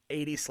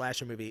 80s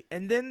slasher movie.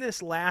 And then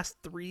this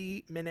last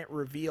 3-minute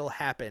reveal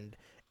happened,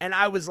 and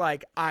I was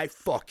I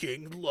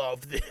fucking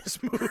love this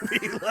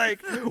movie.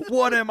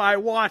 What am I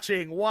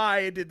watching?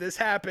 Why did this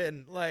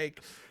happen?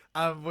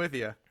 I'm with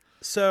you.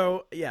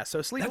 So That's a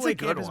Sleepaway good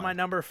Camp is my one.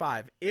 number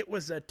 5. It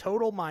was a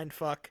total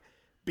mindfuck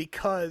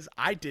because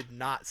I did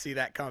not see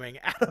that coming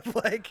out of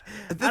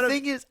The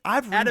thing is,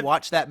 I've out of-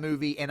 rewatched that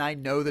movie and I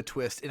know the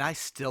twist, and I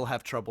still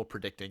have trouble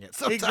predicting it.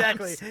 Sometimes.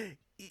 Exactly.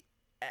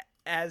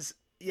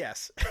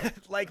 Yes.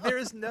 There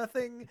is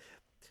nothing.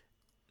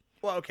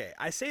 Well, okay.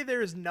 I say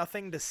there is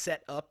nothing to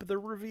set up the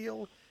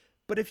reveal,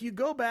 but if you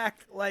go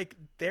back,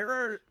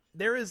 there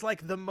is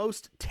the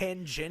most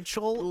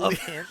tangential of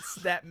hints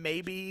that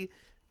maybe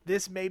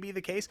this may be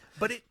the case,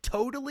 but it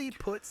totally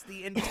puts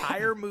the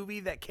entire movie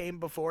that came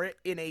before it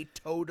in a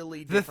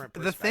totally different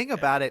The perspective. thing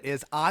about it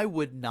is, I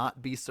would not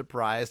be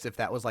surprised if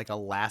that was a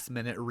last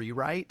minute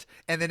rewrite,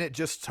 and then it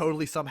just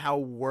totally somehow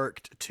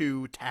worked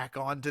to tack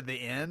on to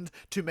the end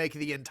to make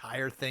the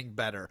entire thing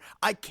better.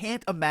 I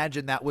can't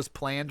imagine that was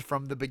planned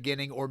from the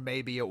beginning, or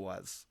maybe it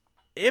was.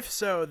 If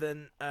so,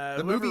 then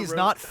The movie's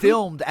not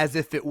filmed as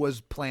if it was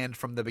planned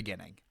from the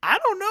beginning. I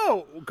don't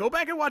know. Go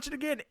back and watch it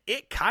again.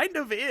 It kind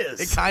of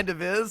is. It kind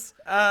of is.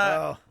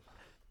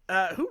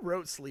 Who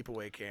wrote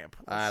Sleepaway Camp?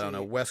 Let's I don't see.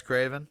 know. Wes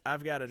Craven.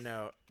 I've got to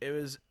know. It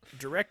was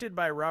directed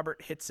by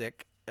Robert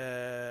Hitchcock.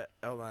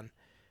 Hold on.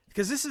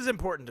 Because this is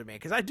important to me.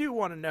 Because I do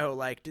want to know,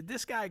 did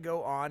this guy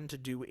go on to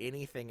do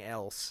anything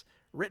else?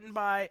 Written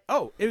by...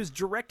 Oh, it was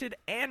directed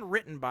and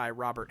written by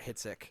Robert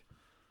Hitchcock.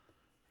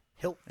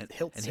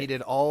 And he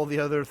did all the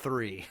other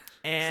 3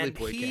 And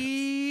Sleepaway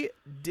he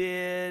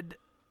did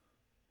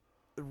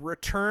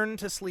Return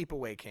to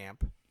Sleepaway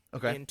Camp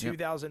Okay, in yep.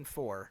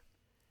 2004.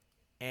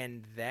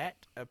 And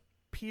that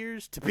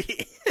appears to be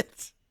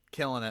it.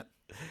 Killing it.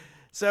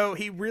 So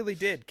he really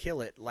did kill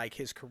it,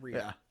 his career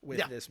Yeah. with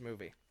Yeah. this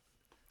movie.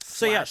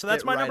 So yeah, so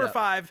that's it my right number up.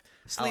 5,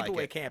 I like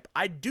Sleepaway it. Camp.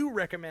 I do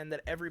recommend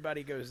that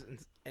everybody goes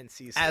and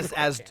sees As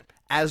Sleepaway Camp.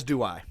 as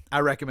do I. I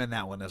recommend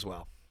that one as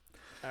well.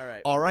 All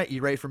right, All right,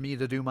 you ready for me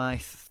to do my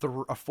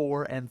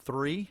 4 and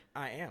 3?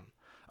 I am.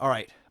 All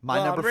right, my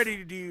Well, number. I'm ready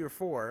to do your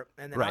 4,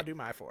 and then I'll Right. do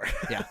my 4.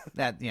 Yeah,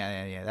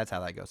 that's how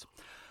that goes.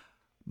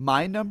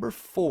 My number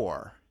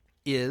 4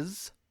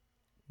 is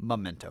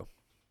Memento.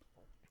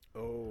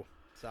 Oh,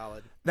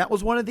 solid. That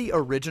was one of the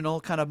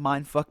original kind of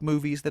mindfuck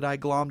movies that I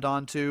glommed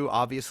onto.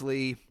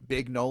 Obviously,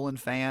 big Nolan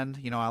fan.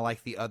 You know, I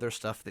like the other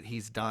stuff that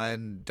he's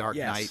done. Dark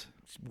Yes. Knight.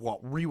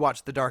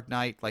 Rewatched The Dark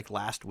Knight like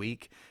last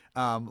week.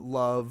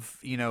 Love,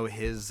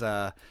 his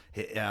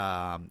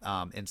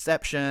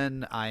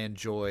Inception. I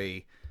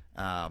enjoy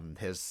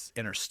his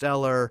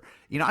Interstellar.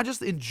 I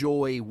just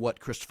enjoy what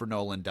Christopher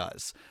Nolan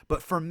does.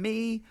 But for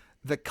me,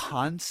 the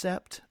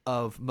concept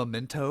of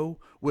Memento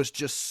was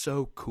just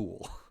so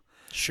cool.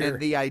 Sure. And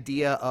the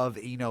idea of,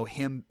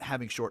 him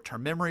having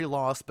short-term memory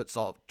loss, but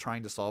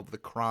trying to solve the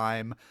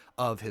crime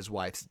of his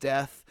wife's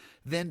death,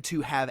 then to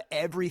have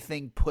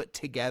everything put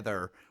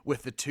together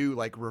with the two,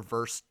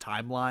 reverse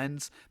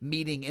timelines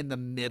meeting in the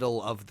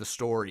middle of the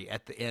story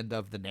at the end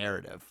of the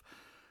narrative.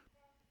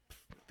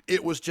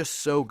 It was just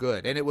so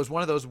good. And it was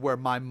one of those where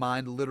my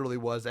mind literally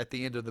was, at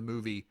the end of the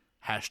movie,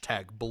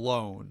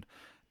 #blown.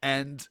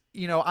 And,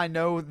 I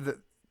know that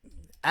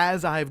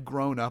as I've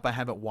grown up, I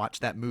haven't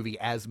watched that movie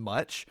as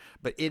much,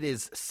 but it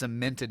is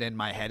cemented in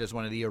my head as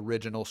one of the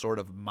original sort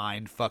of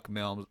mindfuck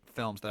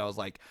films that I was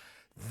like,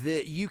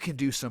 you can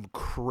do some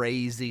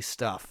crazy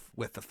stuff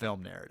with the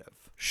film narrative.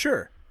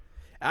 Sure.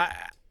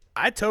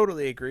 I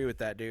totally agree with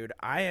that, dude.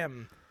 I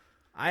am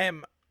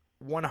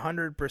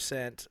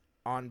 100%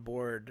 on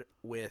board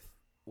with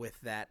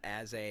that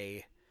as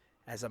a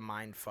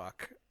mind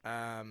fuck.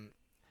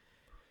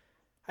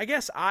 I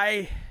guess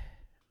I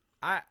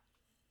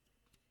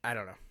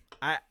don't know.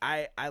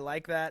 I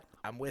like that.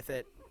 I'm with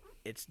it.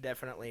 It's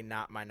definitely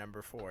not my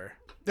number 4.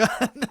 No,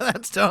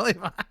 that's totally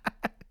fine.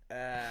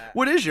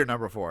 What is your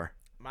number 4?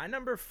 My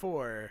number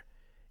 4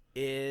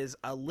 is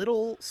a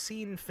little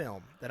scene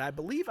film that I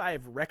believe I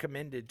have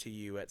recommended to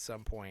you at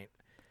some point.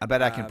 I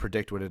bet I can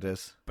predict what it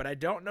is. But I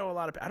don't know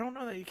I don't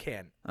know that you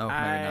can. Oh,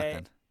 maybe not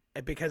then.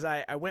 Because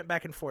I went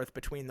back and forth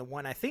between the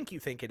one I think you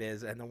think it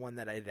is and the one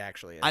that it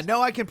actually is. I know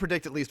I can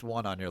predict at least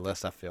one on your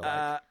list, I feel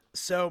like.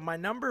 So my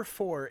number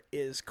 4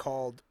 is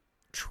called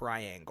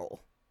Triangle.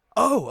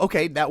 Oh,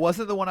 okay. That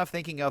wasn't the one I'm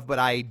thinking of, but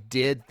I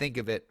did think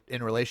of it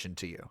in relation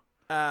to you.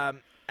 And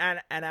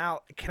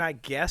can I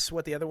guess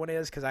what the other one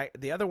is? Because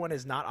the other one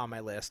is not on my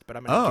list, but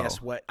I'm going to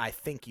guess what I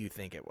think you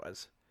think it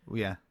was.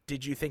 Yeah.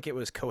 Did you think it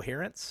was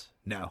Coherence?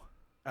 No.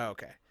 Oh,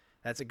 okay.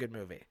 That's a good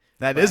movie.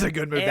 That is a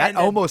good movie. That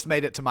almost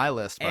made it to my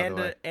list, by the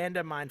way. And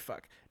a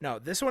mindfuck. No,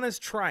 this one is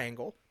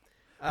Triangle.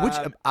 Which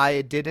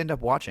I did end up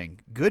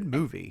watching. Good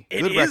movie.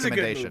 It Good is a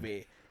recommendation. good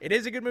movie. It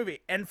is a good movie.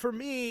 And for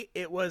me,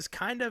 it was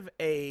kind of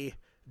a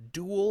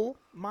dual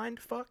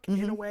mindfuck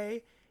in a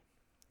way.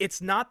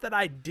 It's not that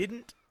I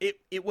didn't.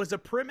 It was a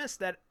premise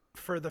that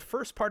for the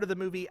first part of the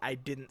movie, I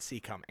didn't see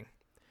coming.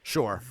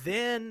 Sure.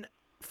 Then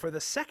for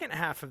the second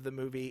half of the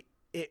movie,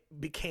 it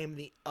became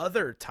the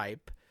other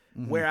type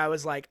where I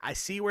was like, I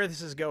see where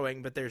this is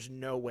going, but there's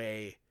no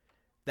way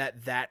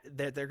that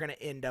they're going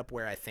to end up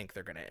where I think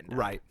they're going to end up.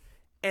 Right.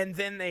 And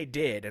then they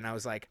did, and I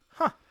was like,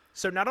 huh.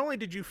 So not only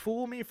did you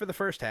fool me for the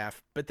first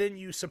half, but then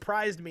you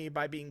surprised me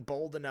by being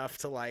bold enough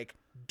to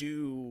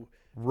do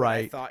what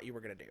I thought you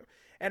were going to do.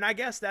 And I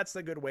guess that's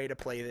the good way to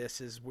play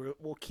this is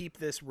we'll keep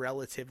this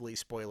relatively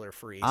spoiler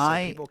free so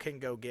people can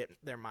go get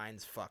their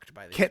minds fucked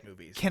by these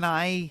movies. Can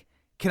I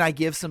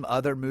give some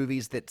other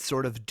movies that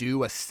sort of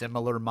do a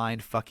similar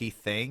mindfucky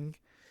thing?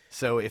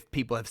 So if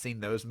people have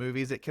seen those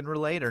movies, it can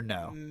relate, or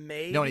no?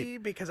 Maybe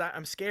because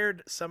I'm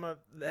scared some of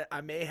that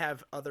I may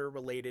have other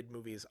related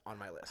movies on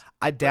my list.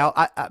 I doubt.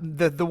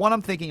 The one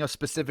I'm thinking of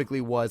specifically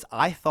was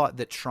I thought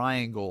that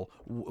Triangle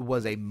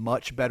was a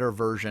much better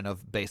version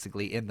of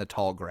basically In the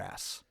Tall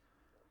Grass.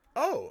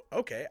 Oh,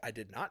 okay. I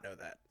did not know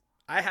that.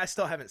 I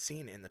still haven't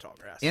seen In the Tall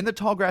Grass. In the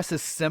Tall Grass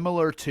is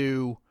similar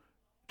to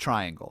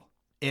Triangle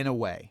in a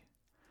way,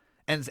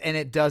 and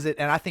it does it,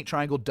 and I think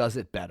Triangle does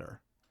it better.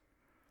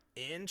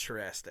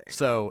 Interesting.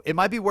 So it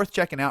might be worth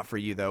checking out for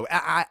you, though.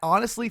 I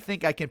honestly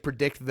think I can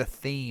predict the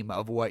theme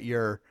of what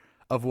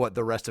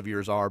the rest of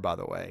yours are. By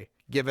the way,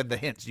 given the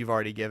hints you've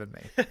already given me.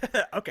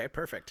 Okay,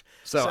 perfect.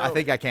 So I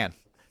think I can.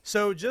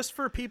 So just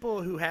for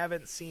people who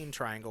haven't seen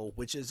Triangle,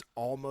 which is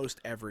almost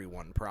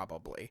everyone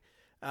probably,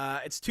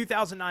 it's a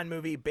 2009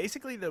 movie.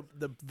 Basically, the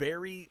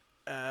very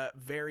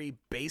very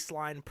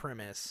baseline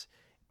premise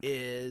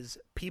is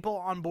people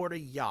on board a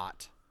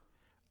yacht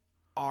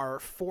are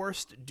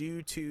forced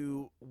due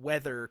to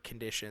weather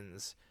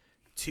conditions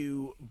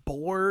to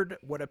board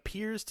what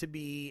appears to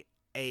be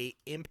a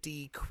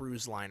empty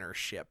cruise liner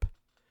ship.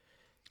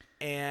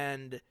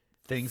 And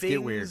things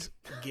get weird.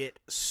 Get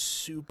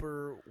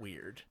super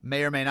weird.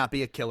 May or may not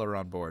be a killer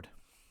on board.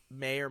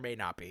 May or may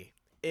not be.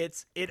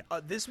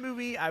 This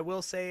movie, I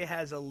will say,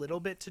 has a little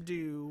bit to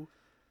do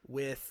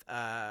with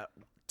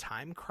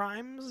time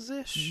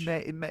crimes-ish.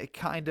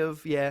 Kind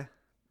of, yeah.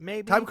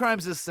 Maybe. Time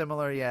crimes is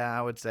similar, yeah.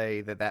 I would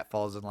say that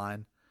falls in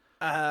line.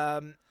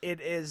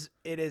 It is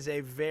a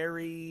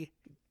very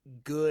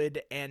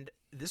good, and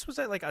this was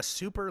like a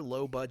super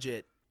low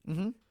budget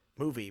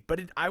movie, but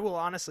I will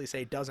honestly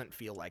say doesn't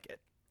feel like it.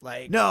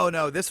 Like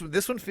no,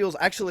 this one feels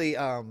actually.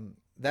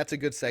 that's a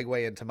good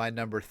segue into my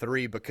number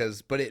 3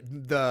 because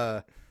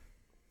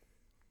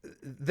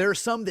there are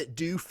some that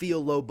do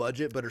feel low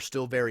budget but are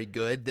still very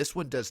good. This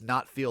one does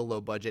not feel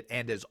low budget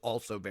and is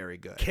also very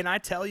good. Can I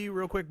tell you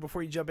real quick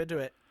before you jump into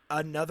it?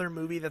 Another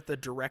movie that the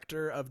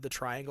director of The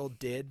Triangle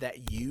did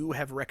that you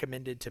have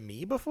recommended to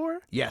me before?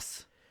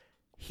 Yes.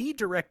 He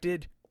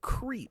directed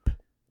Creep.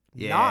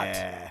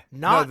 Yeah.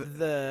 Not No,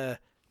 the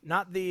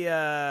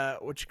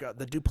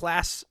the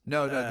Duplass.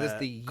 No, this is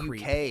the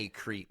Creep. UK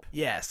Creep.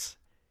 Yes.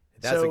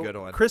 That's So a good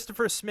one.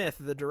 Christopher Smith,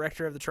 the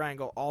director of The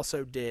Triangle,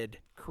 also did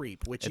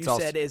Creep, which It's you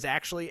also- said is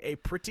actually a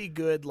pretty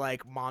good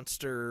like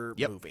monster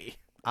Yep. movie.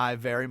 I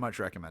very much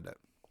recommend it.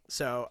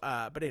 So,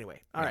 but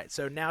anyway, all right.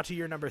 So now to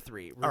your number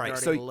 3 regarding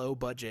right, so- low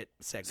budget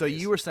segments. So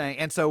you were saying,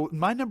 and so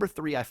my number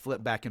 3 I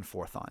flipped back and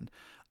forth on.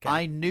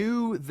 I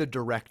knew the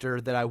director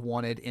that I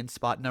wanted in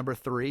spot number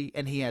 3,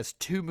 and he has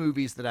 2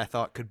 movies that I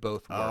thought could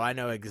both work. Oh, I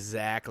know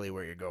exactly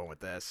where you're going with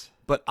this.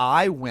 But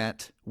I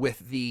went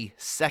with the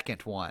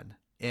second one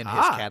in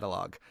his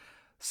catalog.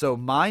 So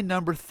my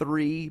number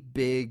 3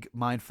 big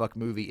mindfuck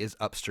movie is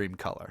Upstream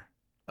Color.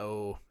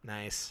 Oh,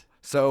 nice.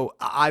 So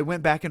I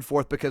went back and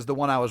forth because the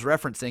one I was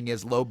referencing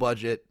is low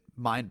budget,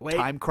 Wait.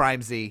 time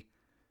crimesy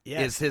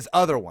Yes. is his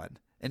other one.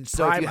 And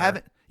so if you Primer.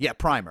 haven't,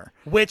 Primer.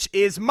 Which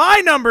is my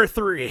number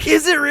 3.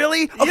 Is it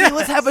really? Okay, Yes.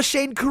 let's have a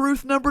Shane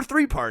Carruth number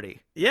 3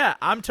 party. Yeah,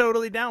 I'm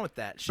totally down with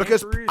that. Shane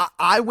Because Carruth-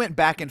 I went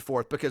back and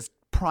forth because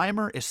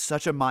Primer is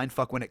such a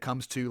mindfuck when it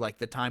comes to like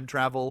the time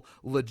travel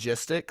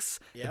logistics,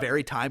 Yep.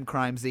 very time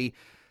crimesy.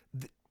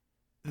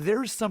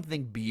 There's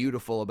something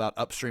beautiful about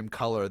Upstream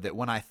Color that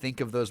when I think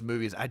of those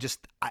movies, that's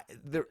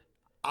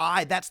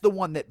the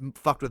one that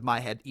fucked with my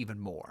head even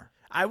more.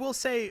 I will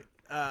say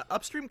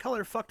Upstream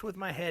Color fucked with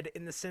my head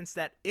in the sense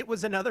that it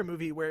was another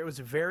movie where it was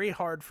very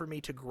hard for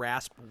me to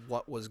grasp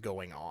what was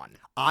going on.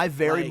 I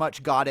very Like-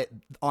 much got it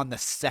on the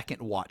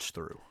second watch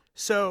through.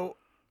 So,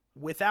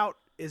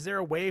 is there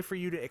a way for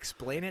you to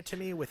explain it to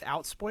me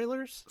without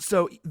spoilers?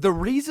 So the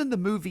reason the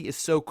movie is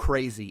so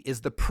crazy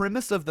is the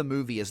premise of the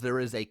movie is there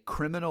is a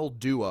criminal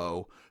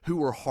duo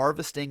who are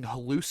harvesting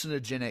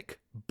hallucinogenic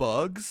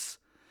bugs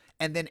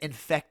and then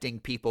infecting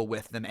people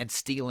with them and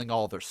stealing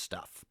all their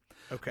stuff.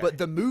 Okay. But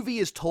the movie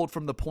is told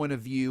from the point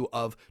of view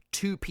of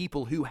 2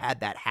 people who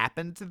had that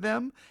happen to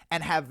them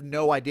and have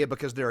no idea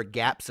because there are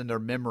gaps in their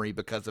memory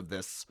because of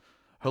this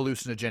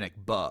hallucinogenic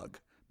bug,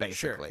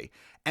 basically.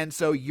 And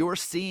so you're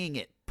seeing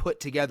it put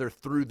together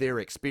through their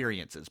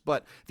experiences.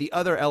 But the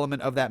other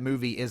element of that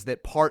movie is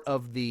that part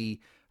of the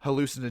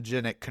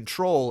hallucinogenic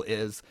control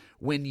is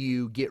when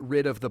you get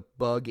rid of the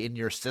bug in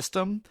your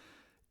system,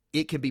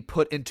 it can be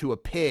put into a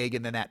pig,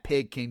 and then that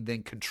pig can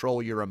then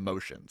control your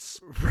emotions.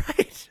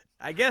 Right.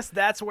 I guess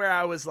that's where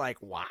I was like,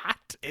 what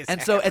is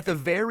And so at the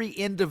very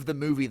end of the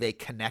movie, they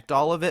connect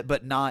all of it,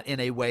 but not in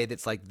a way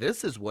that's like,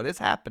 this is what is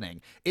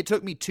happening. It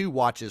took me 2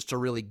 watches to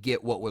really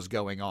get what was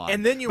going on.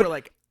 And then you were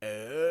like,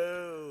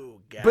 oh,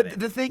 got But it.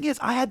 the thing is,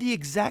 I had the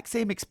exact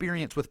same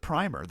experience with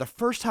Primer. The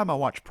first time I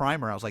watched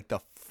Primer, I was like, the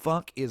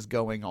fuck is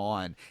going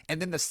on?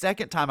 And then the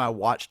second time I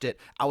watched it,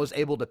 I was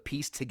able to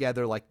piece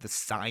together like the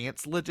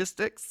science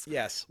logistics.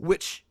 Yes.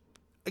 Which,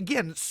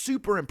 again,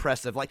 super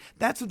impressive. Like,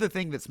 that's the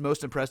thing that's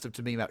most impressive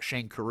to me about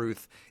Shane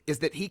Carruth is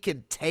that he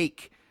can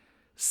take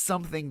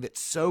something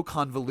that's so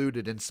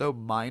convoluted and so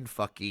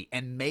mindfucky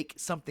and make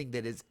something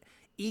that is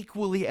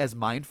equally as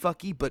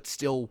mindfucky but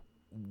still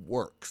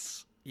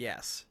works.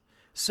 Yes.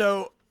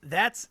 So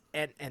that's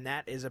and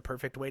that is a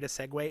perfect way to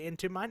segue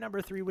into my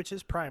number 3, which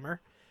is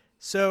Primer.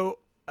 So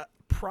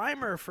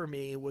Primer for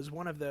me was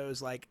one of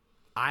those like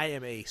I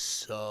am a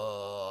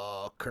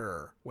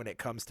sucker when it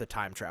comes to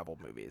time travel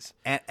movies.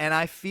 And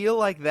I feel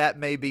like that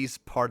may be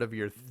part of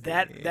your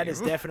thing. That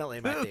is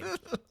definitely my thing.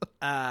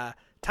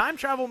 Time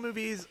travel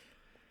movies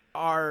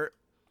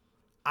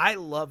I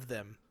love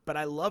them, but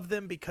I love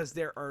them because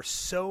there are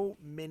so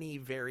many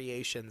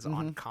variations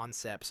on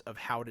concepts of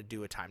how to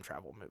do a time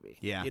travel movie.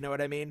 Yeah. You know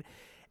what I mean?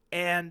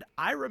 And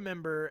I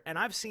remember, and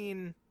I've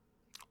seen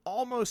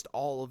almost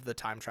all of the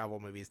time travel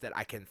movies that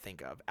I can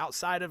think of,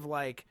 outside of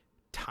like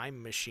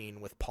Time Machine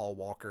with Paul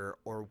Walker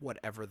or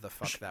whatever the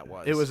fuck that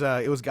was. It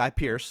was Guy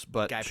Pearce,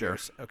 but Guy sure.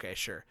 Pearce. Okay,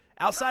 sure.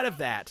 Outside of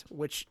that,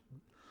 which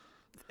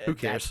Who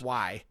cares? That's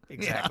why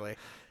exactly.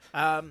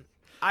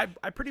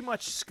 I pretty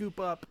much scoop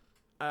up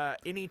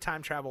any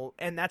time travel,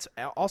 and that's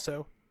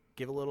also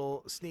give a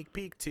little sneak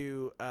peek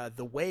to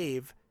The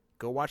Wave.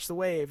 Go watch The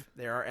Wave.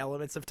 There are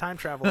elements of time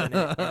travel in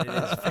it, and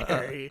it is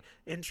very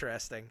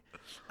interesting.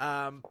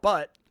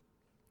 But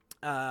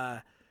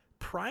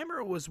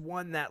Primer was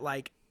one that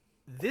like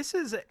this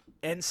is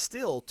and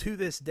still to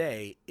this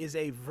day is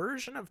a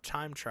version of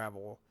time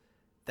travel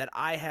that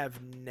I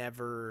have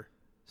never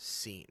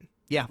seen.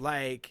 Yeah.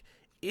 Like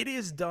it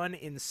is done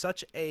in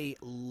such a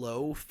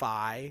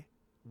lo-fi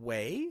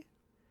way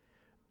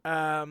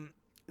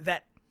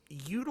that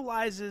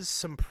utilizes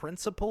some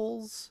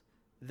principles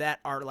that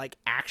are like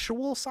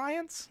actual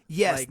science.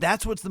 Yes, Like,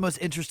 that's what's the most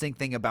interesting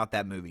thing about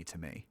that movie to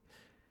me.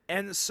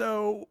 and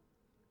so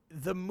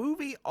the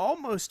movie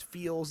almost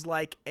feels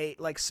like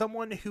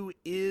someone who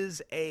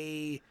is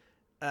a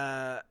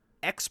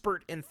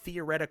expert in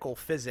theoretical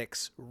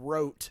physics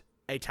wrote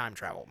a time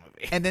travel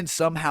movie. And then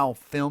somehow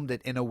filmed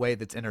it in a way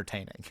that's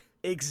entertaining.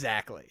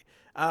 Exactly.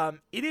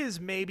 It is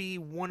maybe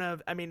one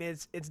of, I mean,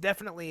 it's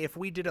definitely, if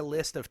we did a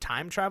list of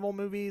time travel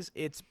movies,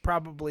 it's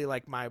probably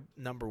like my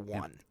number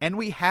one. And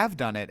we have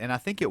done it, and I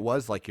think it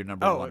was like your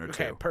number one or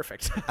okay, two.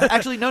 perfect.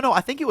 Actually, no,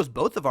 I think it was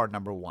both of our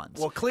number ones.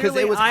 Well,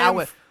 clearly it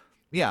was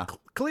yeah.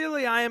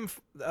 Clearly, I am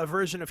a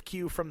version of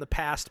Q from the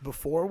past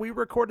before we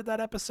recorded that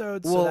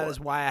episode, so Well, that is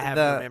why I have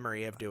the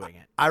memory of doing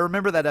it. I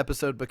remember that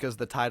episode because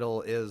the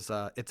title is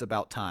 "It's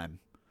About Time."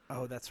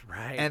 Oh, that's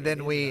right. And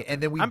then we I'm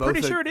both.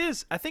 pretty sure it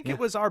is. I think it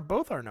was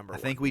both our number I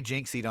one. think we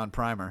jinxied on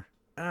Primer.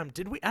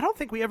 Did we? I don't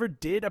think we ever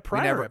did a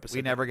prior episode.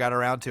 We never got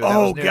around to it. That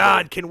Oh was new.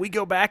 God! Can we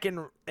go back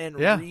and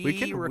Yeah, we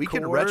can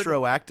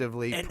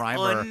retroactively an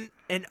Primer.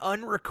 an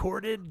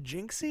unrecorded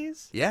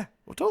Jinxies? Yeah,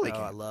 well, totally Oh,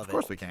 can. I love Of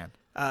course it. we can.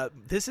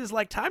 This is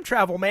like time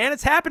travel, man.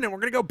 It's happening. We're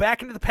gonna go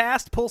back into the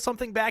past, pull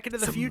something back into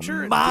the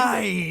future.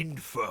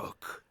 Mind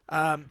fuck.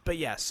 But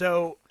yeah,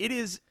 so it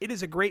is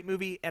a great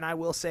movie, and I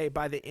will say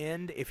by the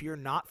end, if you're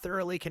not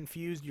thoroughly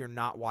confused, you're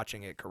not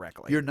watching it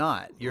correctly. You're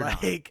not. You're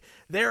not. Like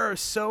there are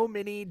so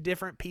many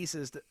different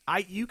pieces that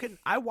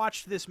I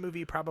watched this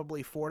movie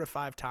probably 4 to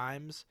 5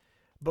 times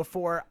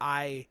before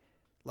I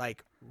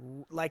like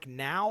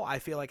now I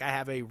feel like I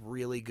have a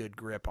really good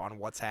grip on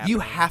what's happening.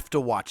 You have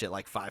to watch it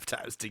like 5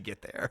 times to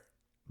get there.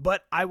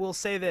 But I will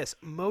say this,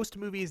 most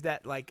movies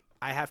that like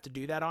I have to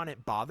do that on,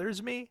 it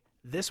bothers me.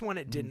 This one,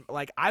 it didn't.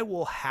 Like, I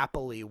will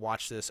happily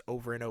watch this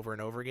over and over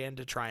and over again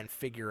to try and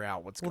figure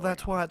out what's going on. Well,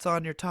 that's why it's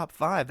on your top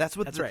 5. That's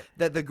right.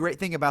 The great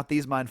thing about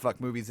these mindfuck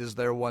movies is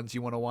they're ones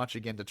you want to watch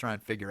again to try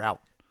and figure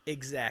out.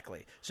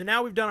 Exactly. So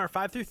now we've done our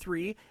 5 through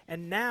 3,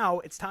 and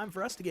now it's time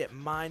for us to get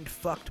mind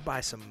fucked by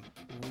some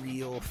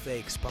real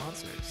fake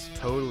sponsors.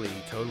 Totally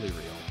real.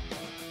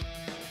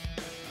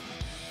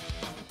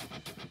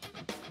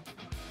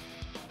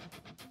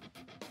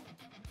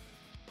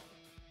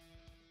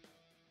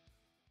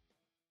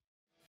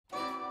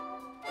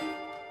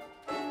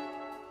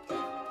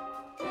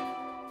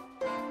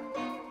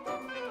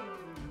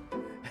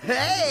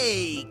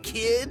 Hey,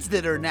 kids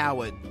that are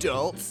now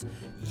adults.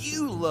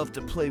 You loved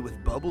to play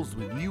with bubbles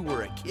when you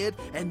were a kid,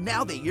 and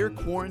now that you're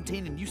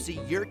quarantined and you see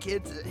your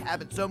kids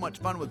having so much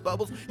fun with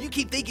bubbles, you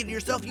keep thinking to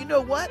yourself, you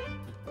know what?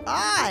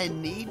 I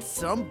need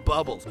some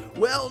bubbles.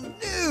 Well,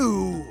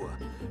 new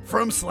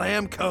from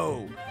Slam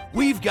Co.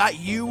 We've got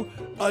you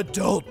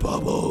adult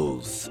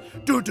bubbles.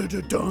 Dun, dun,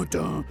 dun, dun,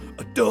 dun.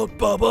 Adult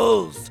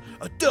bubbles.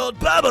 Adult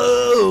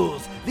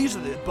bubbles. These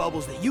are the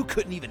bubbles that you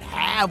couldn't even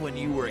have when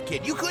you were a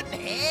kid. You couldn't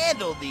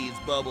handle these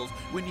bubbles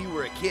when you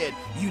were a kid.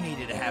 You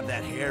needed to have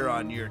that hair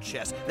on your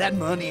chest, that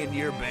money in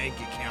your bank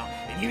account,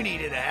 and you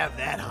needed to have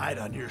that height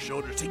on your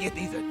shoulders to get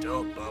these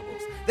adult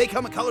bubbles. They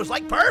come in colors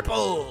like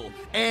purple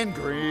and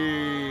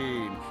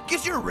green.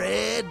 Get your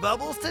red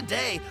bubbles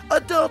today.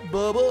 Adult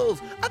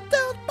bubbles.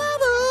 Adult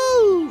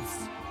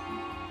bubbles.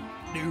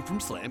 New from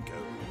Slamco.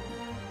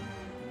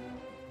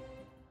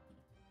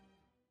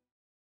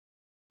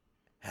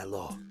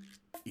 Hello,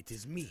 it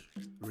is me,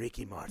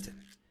 Ricky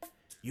Martin.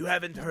 You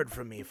haven't heard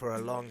from me for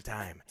a long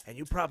time, and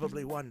you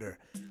probably wonder,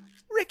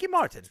 Ricky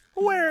Martin,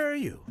 where are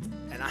you?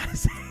 And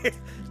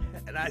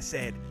I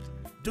said,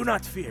 do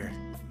not fear,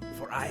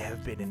 for I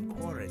have been in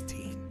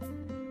quarantine.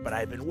 But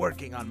I've been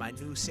working on my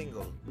new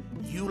single.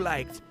 You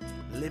liked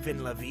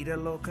Livin' La Vida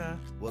Loca?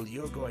 Well,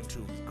 you're going to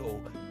go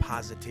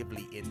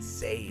positively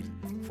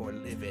insane for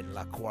Livin'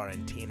 La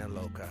Quarantina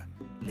Loca.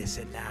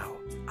 Listen now,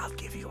 I'll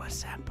give you a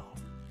sample.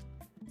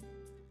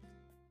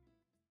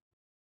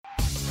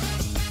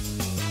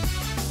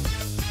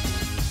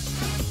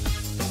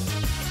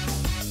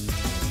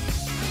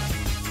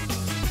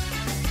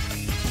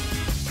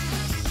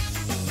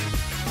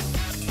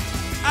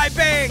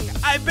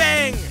 I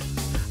bang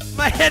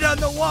my head on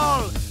the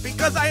wall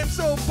because I am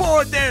so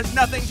bored there's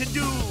nothing to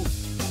do.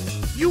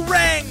 You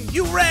rang,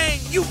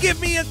 you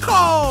give me a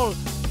call.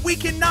 We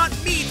cannot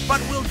meet,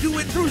 but we'll do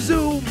it through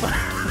Zoom.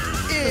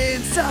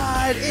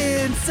 Inside,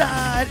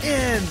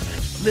 in.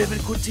 Living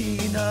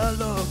Quintina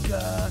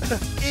Loca.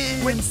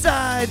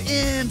 Inside,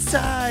 in.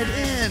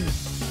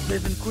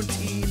 Living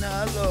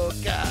Quintina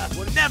Loca.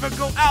 We'll never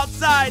go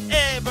outside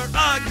ever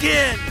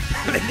again.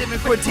 Living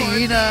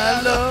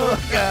Quintina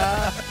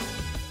Loca.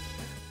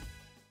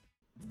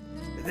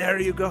 There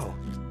you go.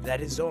 That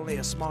is only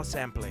a small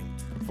sampling.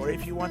 For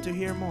if you want to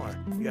hear more,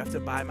 you have to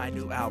buy my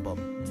new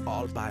album,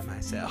 All By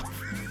Myself.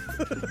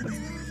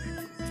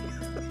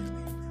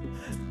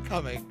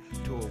 Coming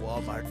to a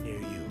Walmart near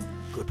you.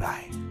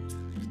 Goodbye.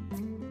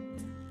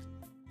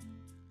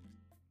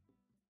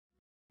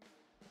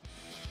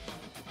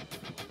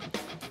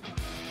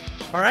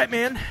 All right,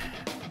 man.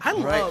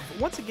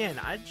 Once again,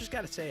 I just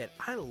got to say it.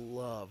 I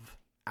love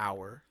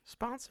our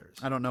sponsors.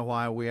 I don't know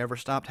why we ever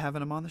stopped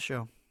having them on the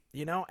show.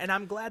 You know, and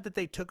I'm glad that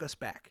they took us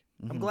back.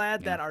 I'm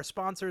glad that our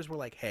sponsors were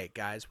like, hey,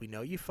 guys, we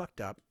know you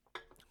fucked up.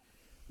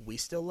 We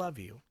still love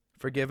you.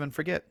 Forgive and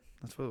forget.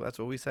 That's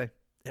what we say.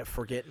 Yeah,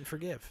 forget and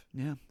forgive.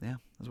 Yeah,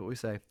 that's what we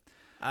say.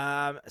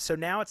 So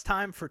now it's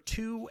time for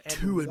two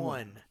and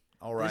one.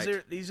 All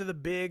right. These are the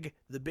big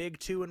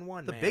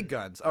 2-in-1. The big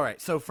guns. All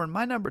right. So for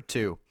my number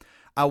 2,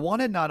 I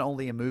wanted not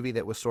only a movie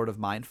that was sort of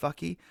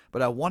mindfucky,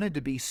 but I wanted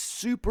to be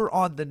super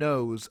on the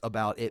nose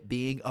about it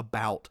being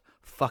about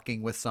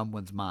fucking with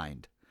someone's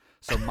mind.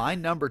 So my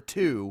number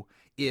 2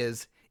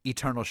 is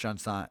Eternal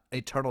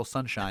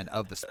Sunshine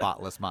of the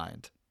Spotless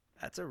Mind.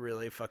 That's a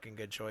really fucking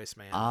good choice,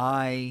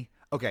 man.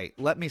 Okay,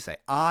 let me say,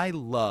 I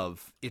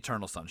love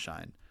Eternal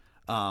Sunshine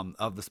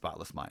of the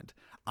Spotless Mind.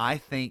 I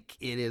think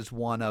it is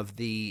one of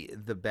the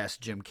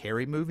best Jim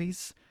Carrey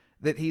movies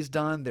that he's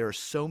done. There are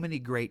so many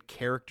great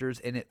characters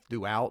in it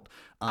throughout.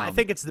 I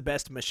think it's the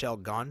best Michel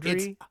Gondry.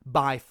 It's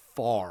by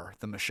far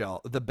the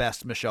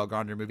best Michel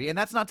Gondry movie. And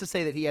that's not to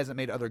say that he hasn't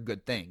made other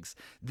good things.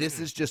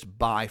 This is just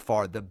by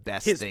far the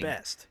best thing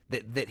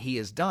that he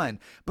has done.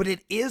 But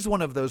it is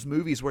one of those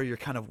movies where you're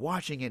kind of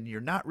watching it and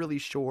you're not really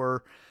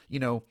sure,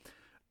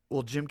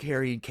 well, Jim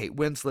Carrey and Kate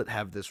Winslet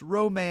have this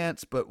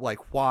romance, but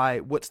like, why?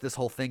 What's this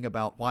whole thing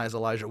about? Why is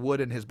Elijah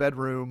Wood in his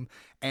bedroom?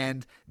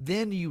 And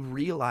then you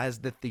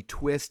realize that the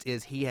twist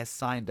is he has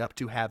signed up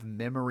to have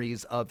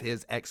memories of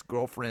his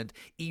ex-girlfriend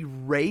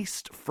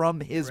erased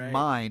from his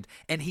mind,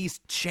 and he's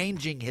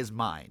changing his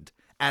mind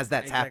as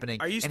that's happening.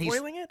 Are you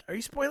spoiling it? Are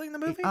you spoiling the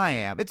movie? I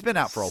am. It's been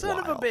out for a while. Son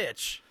of a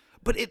bitch.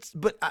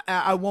 But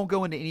I won't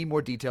go into any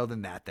more detail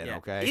than that then,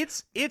 okay?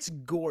 It's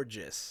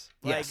gorgeous.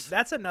 Yes.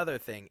 That's another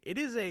thing. It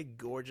is a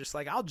gorgeous,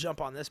 I'll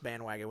jump on this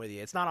bandwagon with you.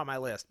 It's not on my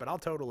list, but I'll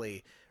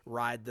totally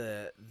ride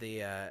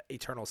the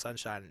Eternal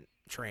Sunshine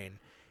train.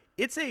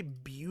 It's a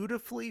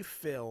beautifully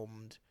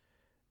filmed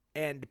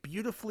and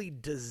beautifully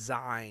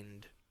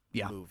designed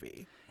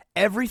movie.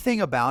 Everything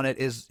about it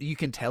is, you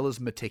can tell, is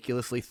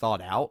meticulously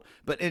thought out.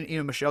 But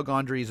Michel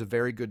Gondry is a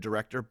very good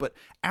director. But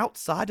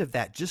outside of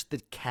that, just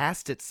the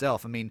cast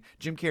itself. I mean,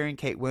 Jim Carrey and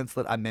Kate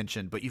Winslet I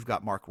mentioned, but you've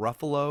got Mark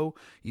Ruffalo,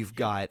 you've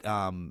got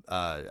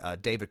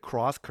David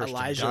Cross, Kirsten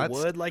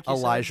Dunst,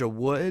 Elijah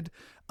Wood,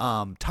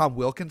 Tom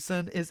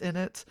Wilkinson is in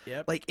it.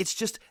 Yep. Like, it's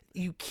just,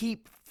 you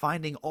keep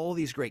finding all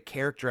these great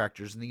character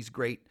actors and these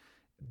great.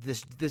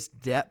 This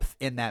depth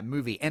in that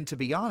movie. And to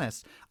be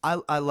honest,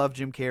 I love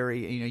Jim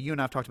Carrey. You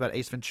and I have talked about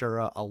Ace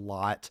Ventura a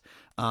lot.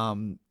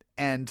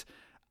 And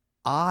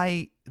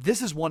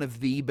this is one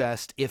of the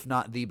best, if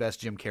not the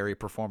best, Jim Carrey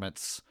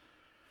performance.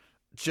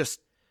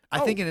 I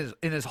think in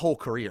his whole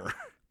career.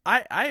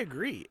 I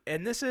agree.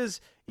 And this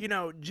is,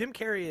 Jim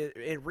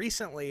Carrey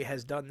recently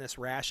has done this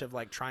rash of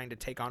trying to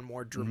take on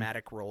more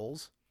dramatic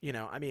roles.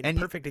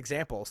 Perfect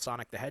example,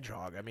 Sonic the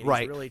Hedgehog. I mean,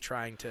 he's really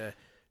trying to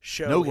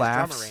show his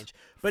drama range,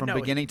 but from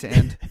beginning to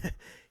end.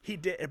 He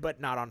did, but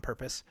not on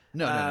purpose.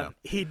 No.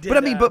 He did. But I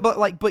mean,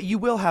 but you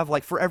will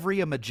have for every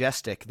a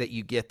Majestic that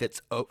you get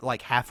that's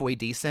halfway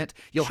decent,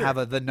 you'll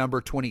have the number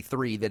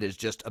 23 that is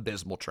just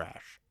abysmal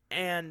trash.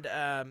 And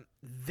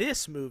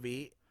this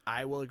movie,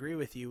 I will agree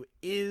with you,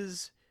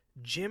 is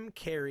Jim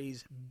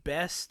Carrey's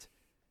best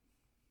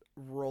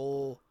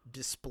role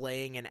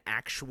displaying an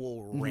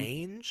actual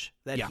range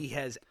that he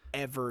has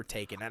ever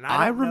taken. And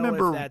I don't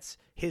know if that's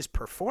his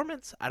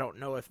performance. I don't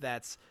know if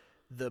that's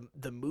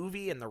the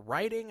movie and the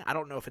writing. I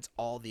don't know if it's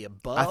all the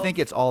above. I think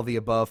it's all the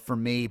above for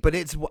me. But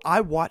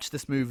I watched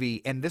this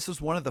movie, and this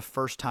was one of the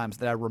first times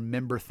that I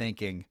remember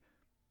thinking,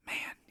 man,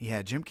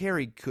 yeah, Jim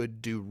Carrey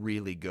could do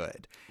really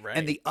good. Right.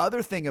 And the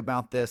other thing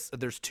about this,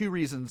 there's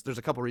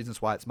a couple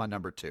reasons why it's my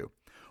number 2.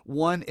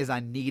 One is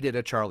I needed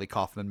a Charlie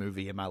Kaufman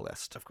movie in my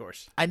list. Of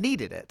course. I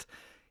needed it.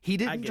 He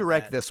didn't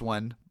direct this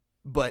one,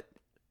 but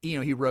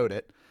he wrote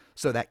it,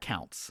 so that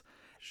counts.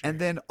 Sure. And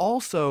then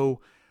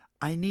also,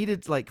 I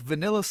needed,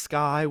 Vanilla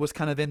Sky was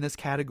kind of in this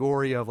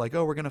category of we're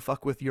going to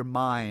fuck with your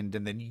mind,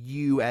 and then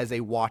you as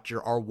a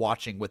watcher are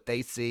watching what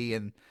they see,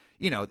 and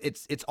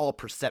it's all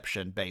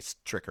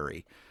perception-based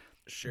trickery.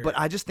 Sure. But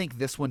I just think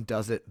this one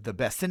does it the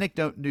best. Cynic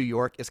New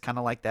York is kind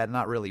of like that,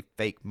 not really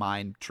fake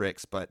mind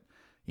tricks, but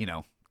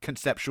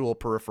conceptual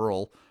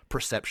peripheral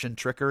perception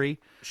trickery.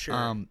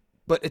 Sure.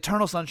 But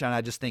Eternal Sunshine,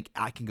 I just think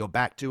I can go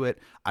back to it.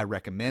 I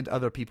recommend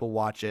other people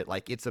watch it.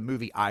 It's a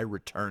movie I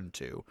return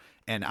to.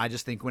 And I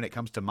just think when it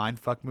comes to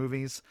mindfuck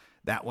movies,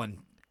 that one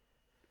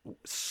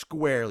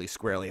squarely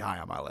high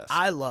on my list.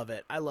 I love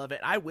it.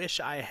 I wish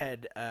I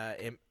had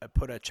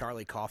put a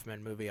Charlie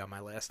Kaufman movie on my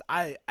list.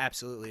 I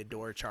absolutely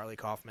adore Charlie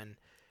Kaufman.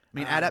 I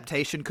mean,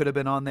 Adaptation could have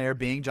been on there.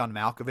 Being John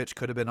Malkovich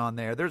could have been on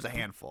there. There's a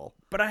handful.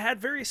 But I had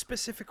very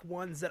specific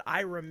ones that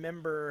I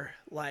remember,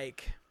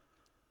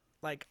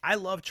 I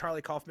love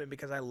Charlie Kaufman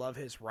because I love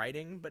his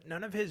writing, but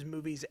none of his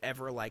movies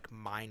ever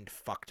mind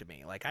fucked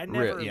me. I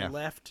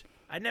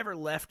never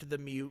left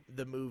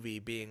the movie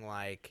being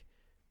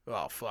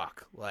oh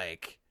fuck,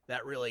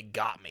 that really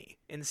got me.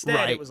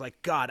 Instead, it was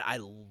God, I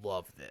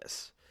love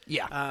this.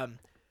 Yeah.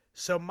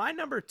 So my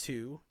number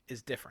 2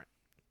 is different.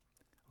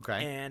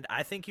 Okay. And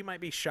I think you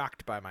might be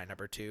shocked by my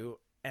number 2.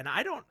 And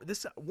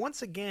this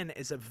once again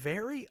is a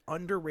very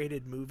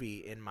underrated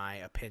movie in my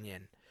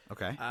opinion.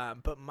 Okay.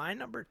 But my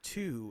number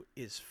 2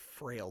 is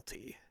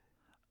Frailty.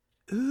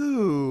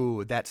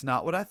 Ooh, that's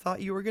not what I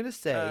thought you were going to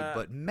say,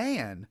 but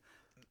man,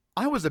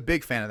 I was a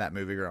big fan of that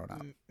movie growing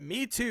up.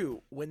 Me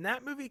too. When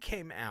that movie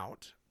came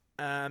out,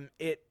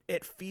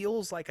 It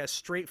feels like a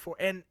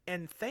straightforward,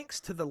 and thanks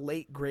to the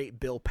late great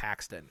Bill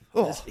Paxton,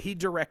 Oh. he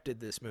directed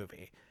this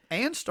movie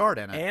And starred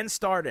in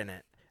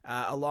it.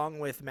 Along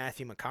with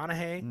Matthew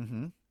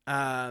McConaughey.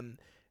 Mm-hmm.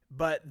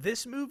 But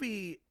this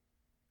movie,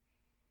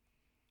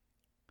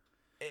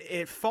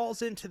 it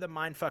falls into the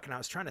mindfuck, and I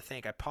was trying to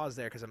think. I paused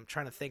there because I'm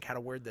trying to think how to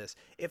word this.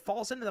 It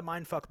falls into the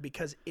mindfuck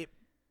because it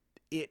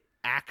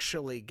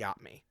actually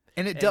got me.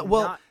 And it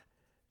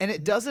and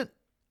it doesn't,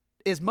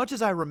 as much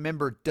as I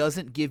remember,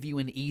 doesn't give you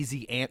an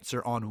easy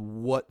answer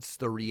on what's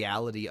the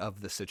reality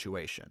of the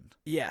situation.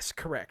 Yes,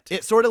 correct.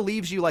 It sort of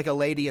leaves you like a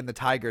Lady and the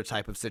Tiger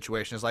type of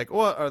situation. It's like,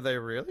 what, are they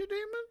really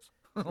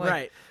demons?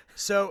 Right.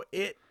 So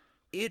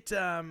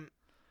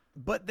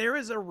but there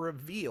is a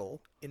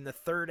reveal in the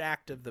third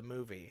act of the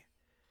movie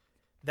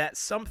that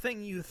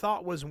something you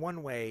thought was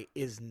one way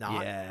is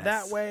not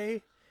that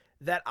way.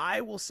 That I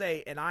will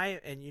say, and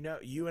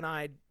you and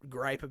I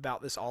gripe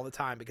about this all the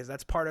time because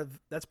that's part of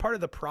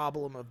the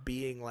problem of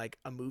being like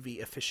a movie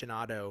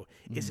aficionado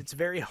is it's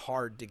very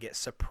hard to get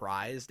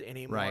surprised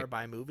anymore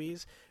by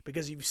movies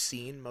because you've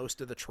seen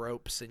most of the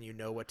tropes and you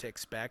know what to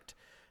expect.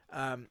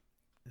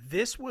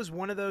 This was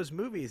one of those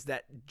movies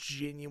that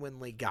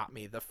genuinely got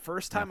me. The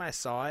first time I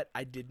saw it,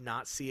 I did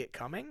not see it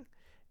coming,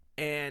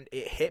 and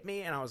it hit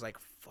me, and I was like,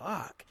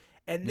 "Fuck!"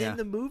 And then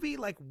the movie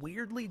like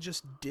weirdly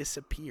just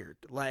disappeared.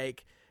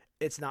 Like,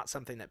 it's not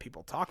something that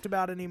people talked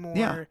about anymore.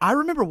 Yeah, I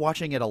remember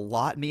watching it a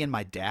lot. Me and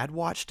my dad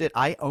watched it.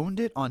 I owned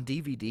it on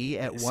DVD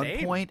at one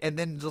point, and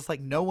then just like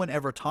no one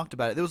ever talked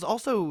about it. There was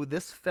also,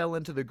 this fell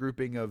into the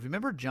grouping of,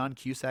 remember John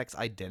Cusack's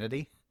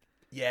Identity?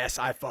 Yes,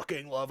 I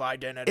fucking love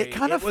Identity. It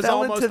kind of was fell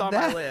almost into on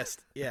that. my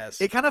list.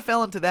 Yes, It kind of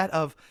fell into that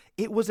of,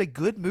 it was a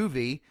good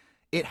movie.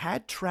 It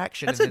had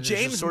traction. that's and a then it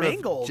just James sort of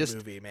Mangold just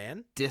movie,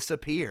 man.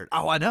 disappeared.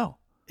 Oh, I know.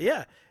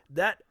 Yeah,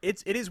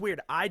 it is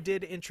weird. I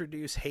did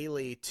introduce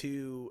Haley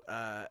to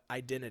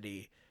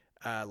Identity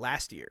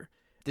last year.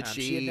 Did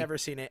she had never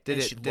seen it. Did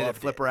and it she did it loved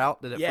flip her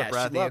out? Did it Yeah, flip her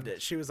out she at the loved end?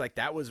 it. She was like,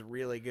 "That was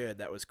really good.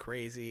 That was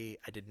crazy.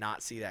 I did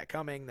not see that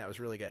coming. That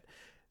was really good."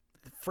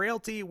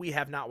 Frailty, we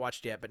have not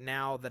watched yet, but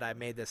now that I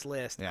made this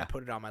list, I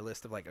put it on my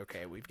list of like,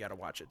 okay, we've got to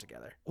watch it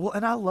together. Well,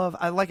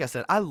 and like I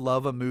said, I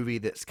love a movie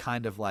that's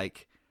kind of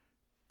like,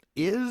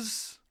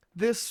 is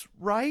this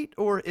right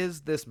or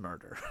is this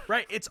murder?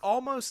 Right. It's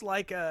almost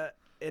like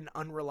an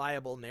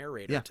unreliable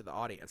narrator to the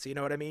audience. You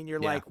know what I mean? You're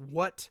like,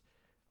 what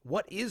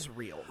is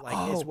real?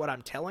 Like, is what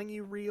I'm telling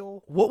you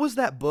real? What was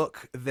that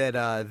book that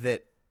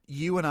that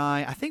you and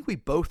I think we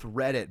both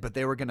read it, but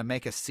they were going to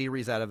make a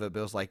series out of it. But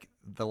it was like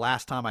The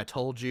Last Time I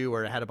Told You,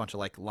 or it had a bunch of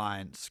like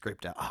lines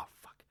scraped out. Oh,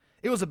 fuck.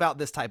 It was about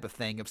this type of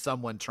thing of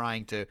someone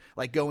trying to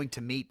like going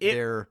to meet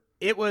their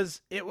It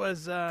was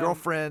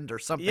girlfriend or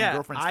something,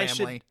 girlfriend's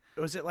family.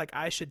 Was it like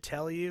I Should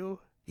Tell You?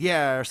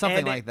 Yeah, or something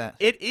And like that.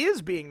 It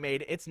is being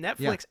made. It's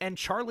Netflix, and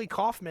Charlie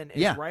Kaufman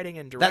is writing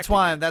and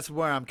directing. That's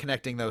where I'm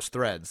connecting those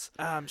threads.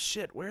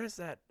 Shit, where is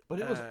that? But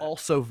it was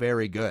also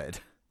very good.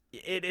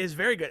 It is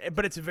very good,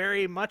 but it's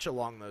very much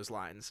along those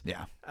lines.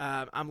 Yeah.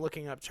 I'm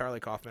looking up Charlie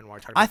Kaufman while we're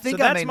talking. I think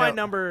so I that's may my know-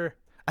 number.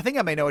 I think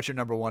I may know what your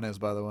number one is,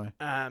 by the way.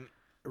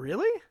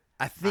 Really?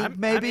 I think I'm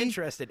maybe.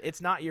 interested.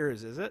 It's not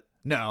yours, is it?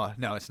 No,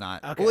 it's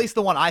not. Okay. Well, at least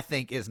the one I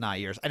think is not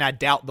yours, and I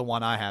doubt the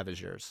one I have is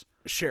yours.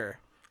 Sure.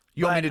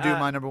 You want me But, to do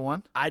my number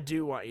one? I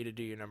do want you to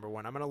do your number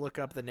one. I'm gonna look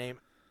up the name.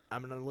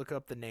 I'm gonna look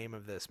up the name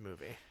of this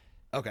movie.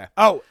 Okay.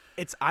 Oh,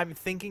 it's I'm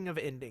Thinking of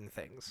Ending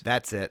Things,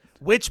 That's it.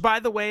 which, by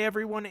the way,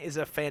 everyone, is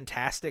a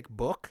fantastic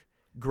book.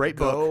 Great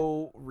book.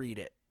 Go read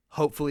it.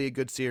 Hopefully a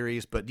good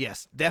series, but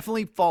yes,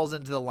 definitely falls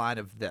into the line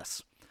of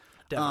this.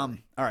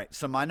 Definitely. All right,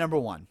 so my number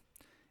one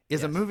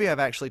is a movie I've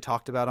actually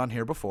talked about on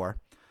here before.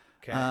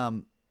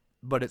 Okay.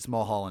 But it's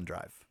Mulholland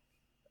Drive.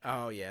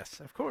 Oh yes,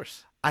 of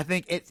course. I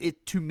think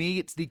it to me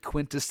it's the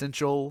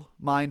quintessential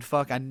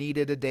mindfuck. I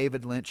needed a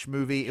David Lynch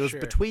movie. It was Sure.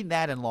 between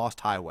that and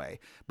Lost Highway.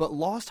 But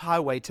Lost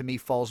Highway to me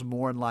falls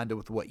more in line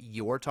with what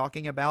you're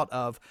talking about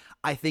of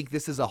I think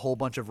this is a whole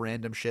bunch of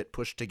random shit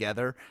pushed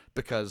together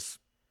because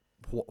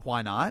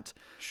why not?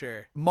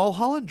 Sure.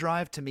 Mulholland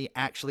Drive to me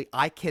actually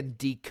I can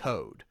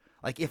decode.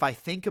 Like if I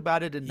think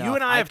about it enough, You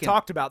and I have can,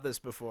 talked about this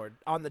before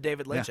on the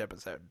David Lynch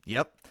episode.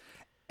 Yep.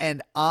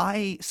 And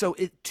so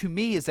it to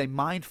me is a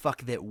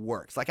mindfuck that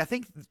works. Like I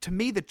think to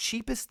me the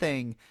cheapest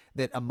thing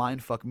that a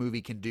mindfuck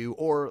movie can do,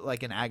 or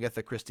like an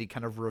Agatha Christie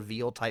kind of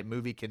reveal type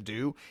movie can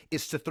do,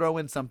 is to throw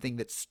in something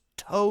that's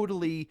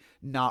totally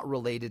not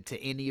related to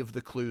any of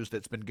the clues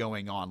that's been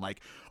going on. Like,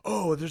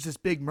 oh, there's this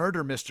big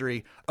murder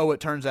mystery. Oh,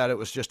 it turns out it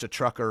was just a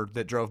trucker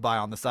that drove by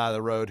on the side of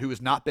the road who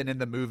has not been in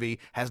the movie,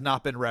 has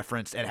not been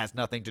referenced, and has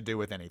nothing to do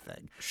with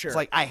anything. Sure. It's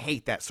like I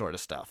hate that sort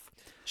of stuff.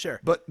 Sure.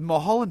 But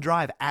Mulholland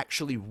Drive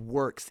actually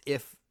works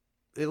if,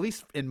 at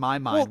least in my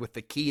mind, with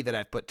the key that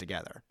I've put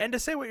together. And to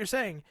say what you're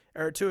saying,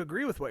 or to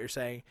agree with what you're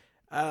saying,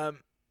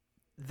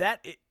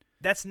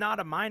 that's not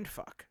a mind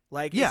fuck.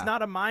 Like, Yeah. it's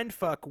not a mind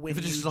fuck when If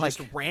you it's just just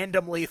like-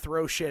 randomly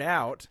throw shit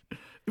out.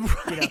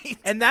 Right.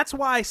 And that's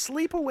why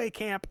Sleepaway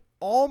Camp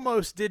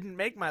almost didn't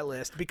make my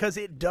list because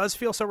it does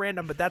feel so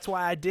random, but that's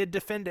why I did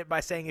defend it by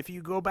saying if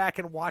you go back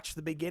and watch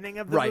the beginning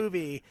of the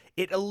movie,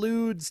 it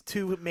alludes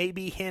to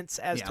maybe hints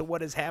as to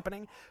what is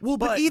happening. Well,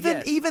 but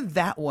yes. even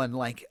that one,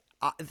 like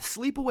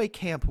Sleepaway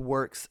Camp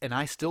works, and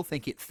I still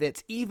think it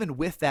fits even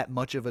with that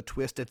much of a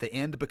twist at the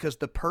end because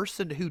the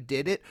person who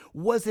did it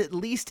was at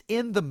least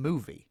in the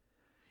movie.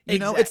 You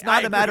know, it's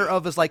not a matter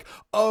of it's like,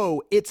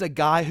 oh, it's a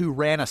guy who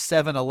ran a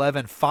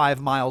 7-Eleven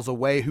 5 miles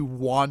away who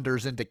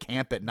wanders into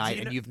camp at night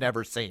and you've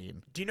never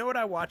seen. Do you know what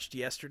I watched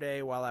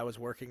yesterday while I was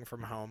working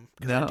from home?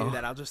 No. I do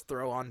that. I'll just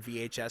throw on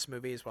VHS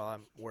movies while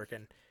I'm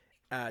working,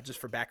 just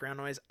for background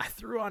noise. I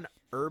threw on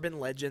Urban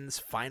Legends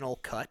Final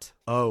Cut.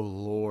 Oh,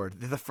 Lord.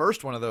 The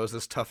first one of those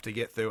is tough to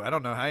get through. I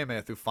don't know how you made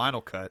it through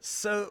Final Cut.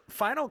 So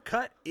Final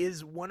Cut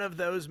is one of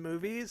those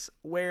movies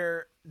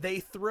where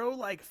they throw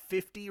like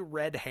 50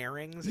 red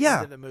herrings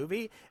into the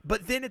movie,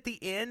 but then at the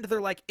end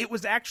they're like, it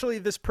was actually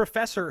this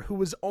professor who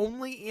was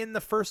only in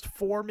the first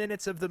 4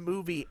 minutes of the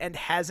movie and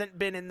hasn't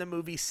been in the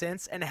movie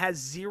since and has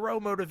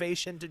zero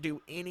motivation to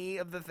do any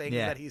of the things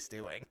that he's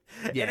doing.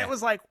 And it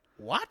was like,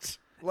 what?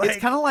 Like, it's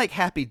kind of like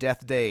Happy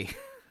Death Day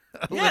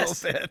a little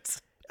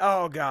bit.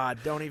 Oh, God,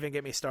 don't even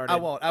get me started. I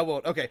won't.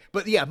 Okay.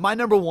 But yeah, my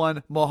number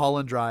one,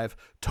 Mulholland Drive,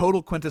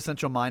 total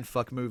quintessential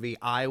mindfuck movie.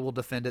 I will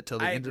defend it till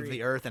the end of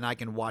the earth, and I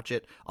can watch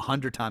it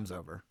 100 times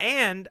over.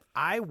 And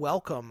I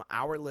welcome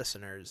our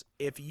listeners.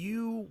 If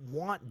you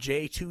want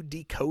Jay to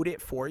decode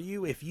it for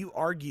you, if you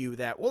argue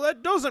that, well,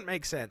 that doesn't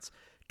make sense,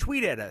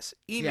 tweet at us,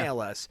 email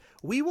us.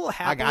 We will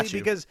happily,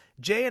 because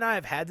Jay and I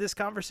have had this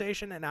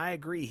conversation, and I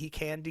agree he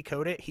can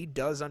decode it. He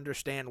does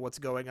understand what's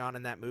going on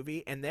in that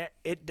movie, and that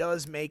it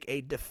does make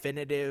a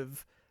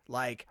definitive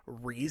like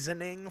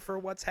reasoning for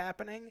what's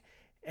happening.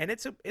 And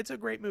it's a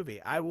great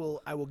movie. I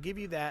will give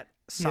you that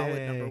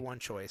solid number one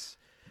choice.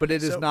 But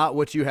it is not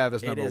what you have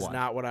as number one. It is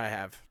not what I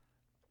have.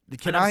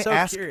 Can I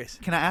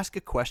ask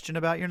a question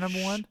about your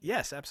number one?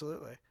 Yes,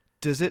 absolutely.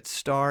 Does it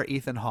star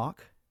Ethan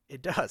Hawke?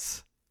 It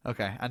does.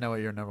 Okay, I know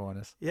what your number one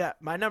is. Yeah,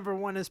 my number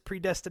one is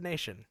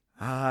Predestination.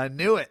 I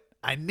knew it.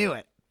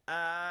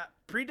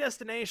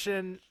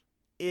 Predestination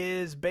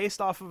is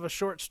based off of a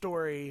short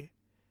story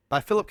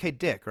by Philip K.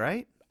 Dick,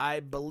 right? I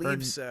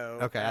believe so.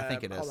 Okay, I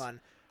think it is. Hold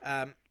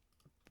on.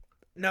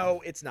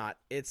 No, it's not.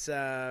 It's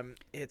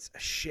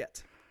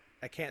shit.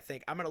 I can't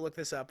think. I'm gonna look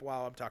this up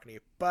while I'm talking to you.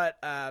 But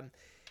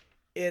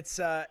it's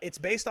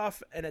based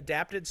off an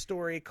adapted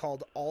story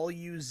called All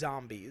You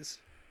Zombies,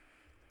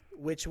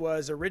 which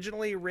was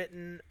originally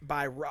written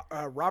by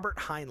Robert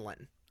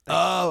Heinlein.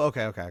 Oh,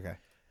 okay.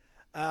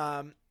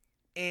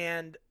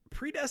 And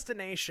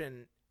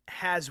Predestination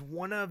has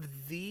one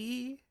of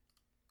the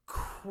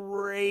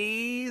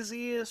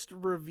craziest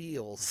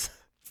reveals.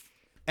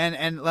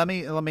 And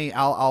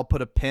I'll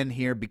put a pin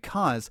here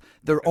because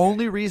the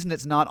only reason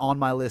it's not on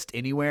my list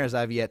anywhere is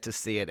I've yet to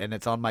see it, and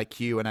it's on my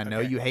queue, and I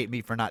know you hate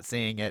me for not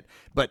seeing it,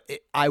 but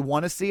I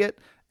want to see it,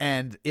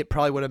 and it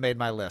probably would have made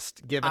my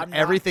list given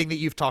everything that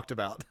you've talked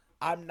about.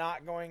 I'm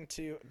not going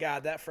to.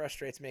 God, that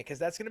frustrates me because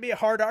that's going to be a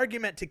hard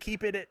argument to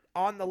keep it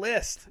on the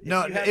list.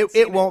 No,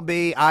 it won't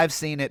be. I've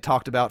seen it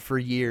talked about for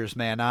years,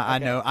 man.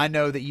 I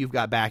know that you've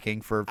got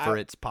backing for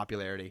its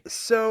popularity.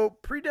 So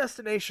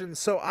Predestination.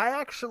 So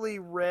I actually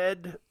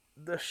read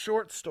the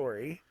short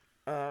story,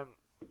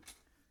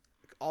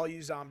 All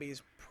You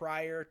Zombies,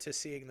 prior to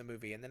seeing the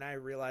movie, and then I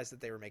realized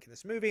that they were making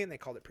this movie and they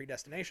called it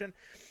Predestination,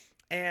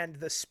 and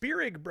the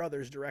Spierig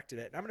brothers directed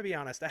it. And I'm going to be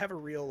honest, I have a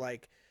real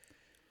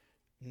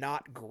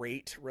not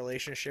great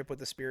relationship with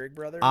the Spierig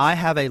brothers. I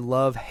have a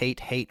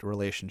love-hate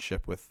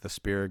relationship with the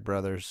Spierig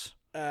brothers.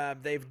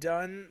 They've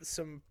done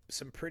some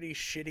pretty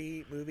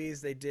shitty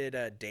movies. They did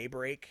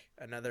Daybreak,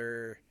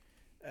 another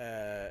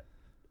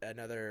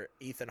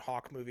Ethan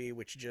Hawke movie,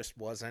 which just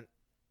wasn't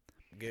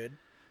good.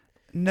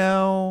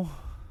 No.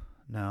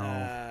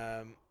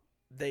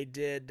 They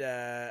did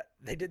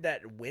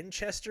that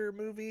Winchester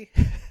movie.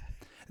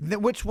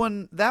 Which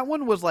one? That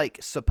one was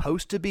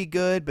supposed to be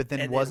good, but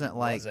then wasn't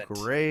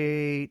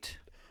great.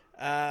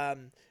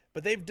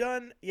 But they've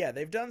done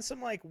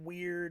some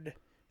weird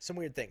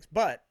things.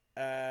 But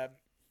I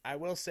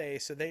will say,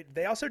 so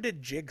they also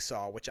did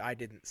Jigsaw, which I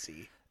didn't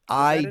see.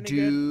 I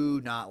do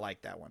not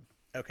like that one.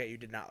 Okay, you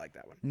did not like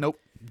that one.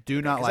 Nope,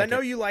 do not like it. I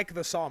know you like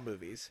the Saw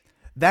movies.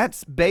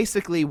 That's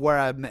basically where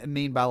I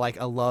mean by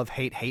a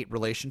love-hate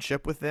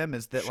relationship with them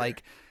is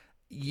that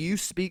you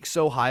speak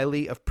so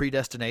highly of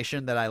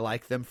Predestination that I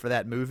like them for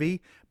that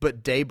movie,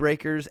 but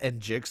Daybreakers and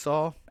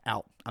Jigsaw,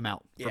 out. I'm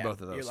out for both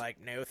of those. You're like,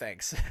 no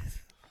thanks.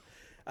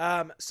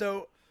 And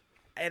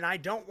I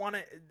don't want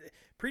to.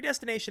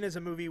 Predestination is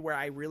a movie where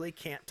I really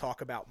can't talk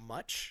about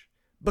much.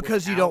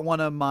 Because you don't want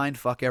to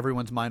mindfuck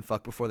everyone's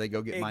mindfuck before they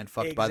go get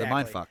mindfucked by the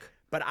mindfuck.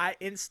 But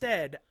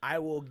instead, I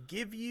will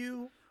give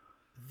you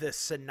the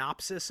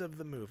synopsis of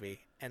the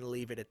movie and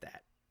leave it at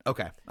that.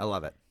 Okay, I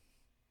love it.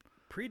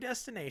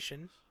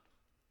 Predestination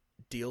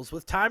deals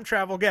with time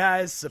travel,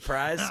 guys.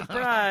 Surprise,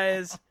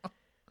 surprise.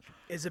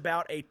 Is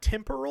about a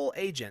temporal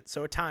agent,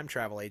 so a time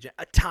travel agent,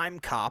 a time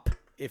cop,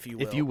 if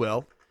you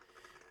will.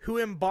 who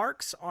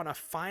embarks on a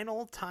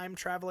final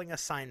time-traveling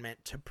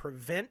assignment to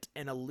prevent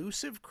an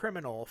elusive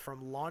criminal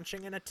from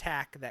launching an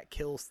attack that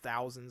kills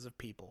thousands of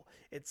people.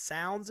 It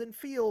sounds and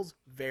feels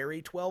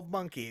very 12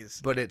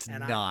 Monkeys. But it's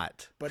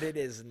not. But it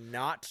is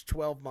not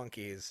 12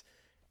 Monkeys.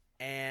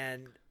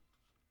 And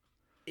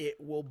it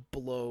will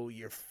blow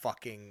your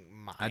fucking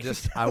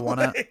mind. I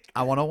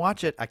wanna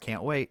watch it. I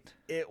can't wait.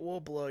 It will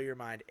blow your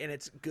mind. And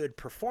it's good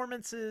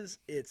performances.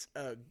 It's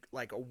a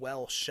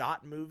well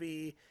shot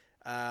movie.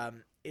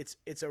 It's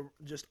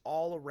just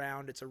all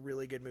around. It's a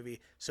really good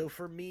movie. So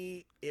for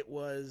me, it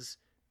was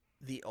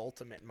the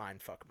ultimate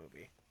mindfuck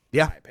movie.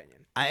 Yeah. In my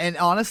opinion. And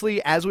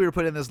honestly, as we were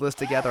putting this list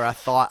together,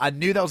 I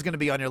knew that was going to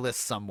be on your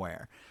list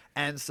somewhere.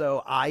 And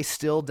so I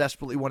still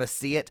desperately want to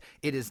see it.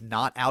 It is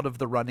not out of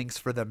the runnings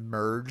for the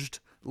merged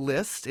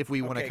list, if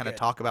we want to kind of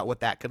talk about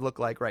what that could look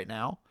like right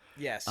now.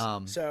 Yes.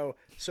 Well,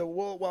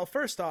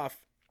 first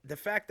off, the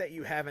fact that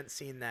you haven't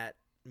seen that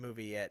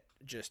movie yet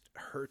just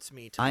hurts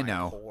me to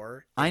my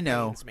core. It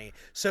pains me.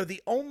 So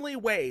the only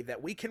way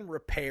that we can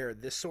repair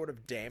this sort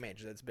of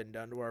damage that's been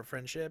done to our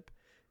friendship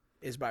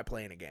is by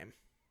playing a game.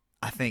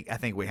 I think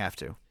we have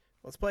to.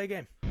 Let's play a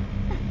game.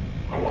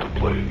 I want to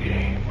play a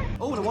game.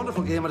 Oh, what a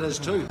wonderful game it is,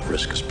 too.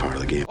 Risk is part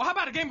of the game. Well, how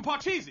about a game of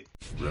Parcheesi?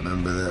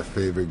 Remember that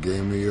favorite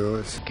game of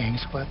yours?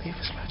 Games where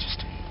Beavis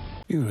Majesty.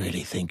 You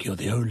really think you're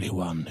the only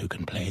one who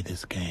can play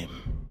this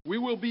game? We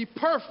will be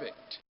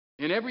perfect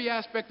in every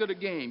aspect of the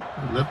game.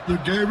 Let the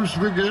games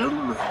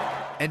begin.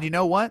 And you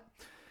know what?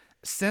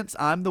 Since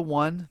I'm the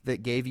one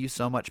that gave you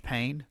so much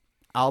pain,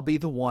 I'll be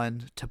the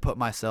one to put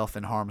myself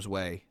in harm's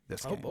way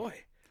this game. Oh,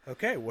 boy.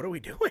 Okay, what are we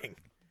doing?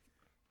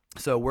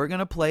 So we're going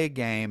to play a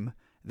game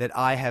that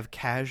I have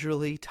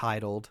casually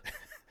titled,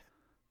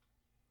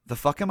 The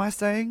Fuck Am I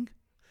Saying?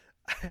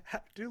 I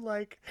do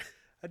like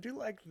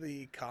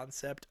the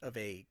concept of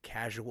a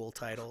casual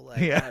title.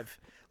 Yeah.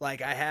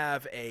 I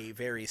have a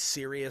very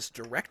serious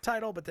direct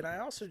title, but then I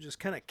also just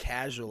kind of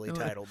casually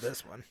titled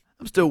this one.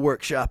 I'm still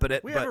workshopping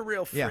it. We have a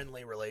real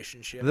friendly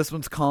relationship. This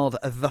one's called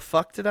The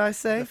Fuck Did I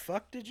Say? The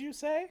fuck did you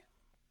say?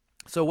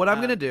 So what I'm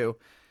going to do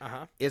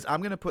is I'm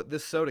going to put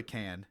this soda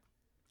can.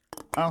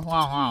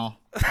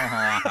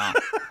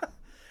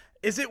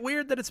 Is it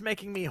weird that it's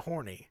making me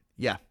horny?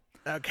 Yeah.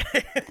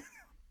 Okay.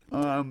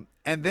 And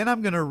then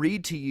I'm going to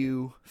read to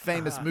you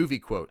famous movie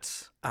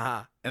quotes.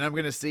 And I'm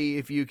going to see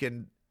if you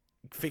can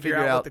figure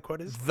out what the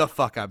quote is. The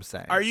fuck I'm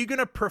saying. Are you going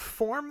to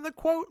perform the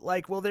quote?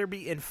 Like, will there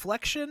be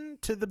inflection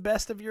to the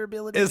best of your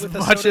ability? As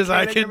much as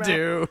I can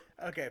do.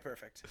 Okay,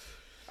 perfect.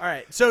 All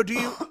right. So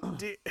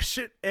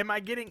am I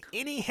getting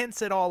any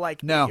hints at all?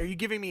 Like, no. Are you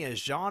giving me a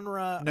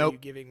genre? Nope. Are you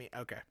giving me?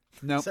 Okay.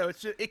 No. So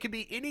it could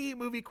be any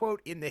movie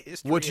quote in the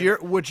history. What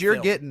you're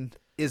getting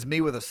is me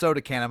with a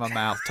soda can in my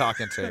mouth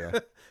talking to you.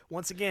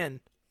 Once again,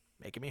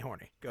 making me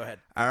horny. Go ahead.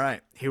 All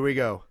right, here we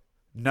go.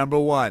 Number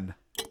 1.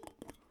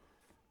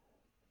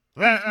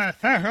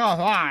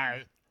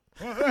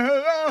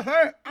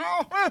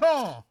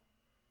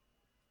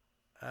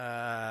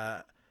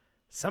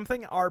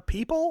 Something our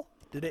people?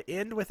 Did it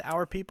end with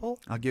our people?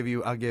 I'll give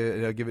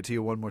it to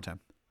you one more time.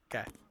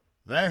 Okay.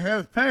 They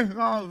have taken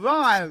our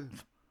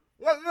lives.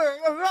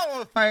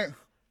 Oh,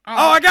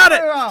 I got it!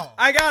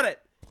 I got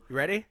it! You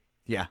ready?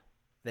 Yeah.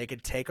 They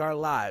could take our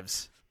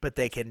lives, but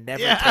they can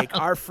never take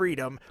our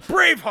freedom.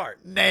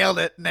 Braveheart! Nailed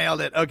it.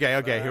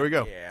 Okay, here we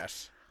go.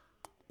 Yes.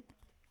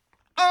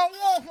 I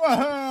walk for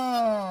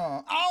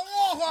her. I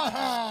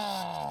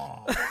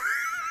walk for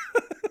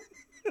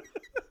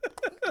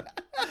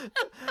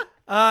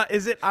her.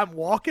 Is it I'm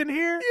Walking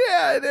Here?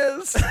 Yeah, it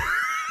is.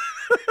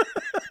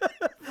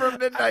 From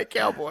Midnight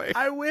Cowboy.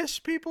 I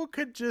wish people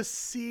could just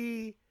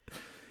see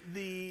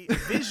the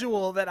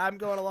visual that I'm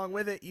going along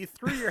with it. You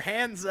threw your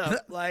hands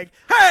up like,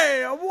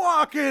 hey, I'm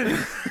walking.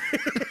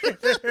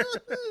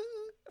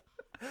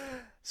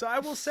 So I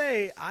will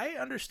say I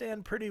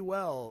understand pretty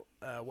well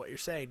what you're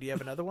saying. Do you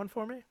have another one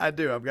for me? I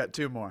do. I've got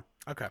 2 more.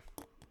 Okay.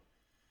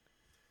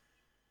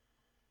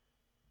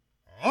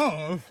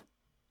 Oh,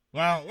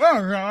 well, we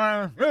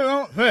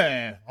don't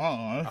say.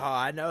 Oh,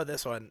 I know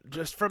this one.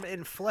 Just from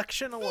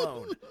inflection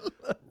alone.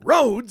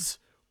 Roads?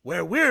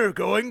 Where we're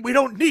going, we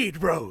don't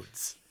need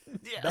roads.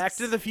 Yes. Back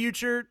to the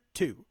Future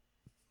 2.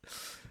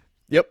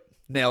 Yep,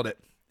 nailed it.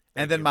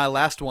 And then my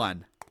last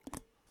one.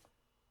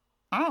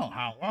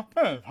 Can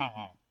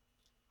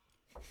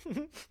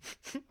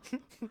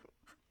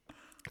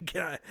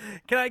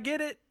I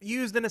get it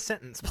used in a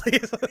sentence,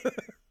 please?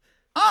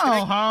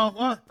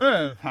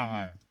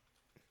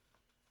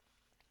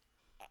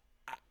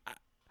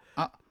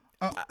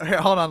 Here,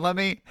 hold on, let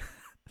me.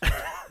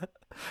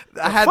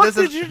 What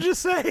did you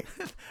just say?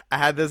 I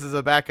had this as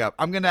a backup.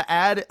 I'm going to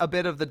add a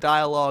bit of the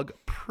dialogue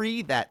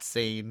pre that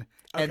scene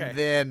and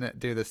then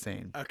do the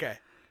scene. Okay.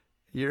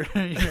 You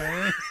ready?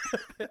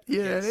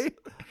 You ready?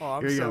 Oh,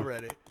 I'm so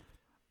ready.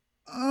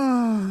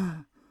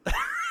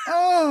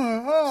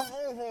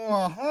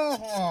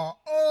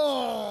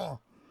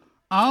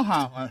 I'll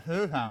have what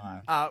she's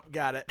having.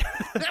 Got it.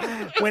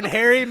 When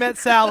Harry met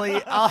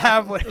Sally, I'll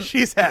have what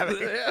she's having.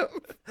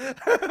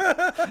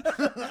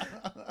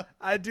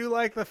 I do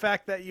like the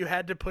fact that you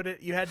had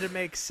to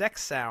make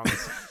sex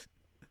sounds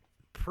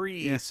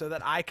so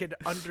that I could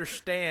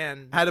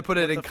understand. I had to put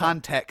it in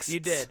context. You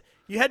did.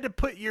 You had to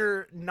put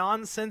your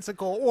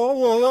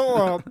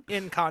nonsensical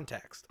in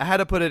context. I had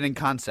to put it in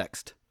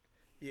context.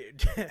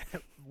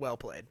 Well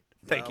played.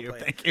 Thank you.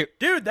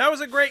 Dude, that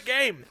was a great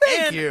game.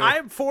 Thank you.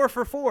 I'm 4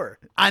 for 4.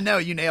 I know,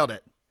 you nailed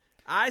it.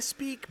 I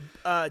speak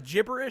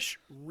gibberish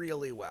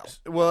really well.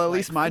 Well, at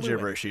least my fluent.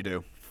 gibberish you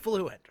do.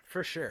 Fluent,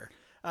 for sure.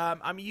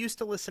 I'm used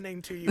to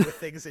listening to you with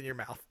things in your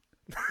mouth.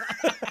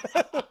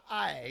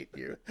 I hate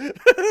you.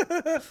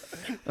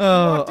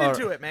 Walked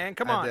into it, man.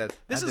 Come on.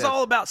 This is did.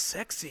 all about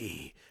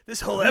sexy. This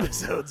whole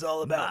episode's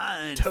all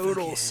about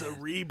total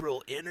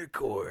cerebral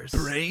intercourse.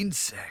 Brain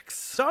sex.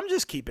 So I'm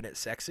just keeping it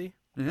sexy.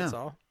 Yeah. That's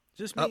all.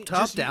 Just me, Up,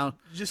 top, down.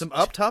 Some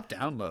up, top,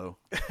 down, low.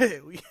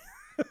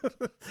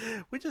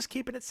 We're just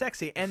keeping it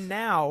sexy. And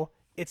now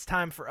it's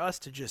time for us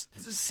to just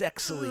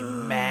sexily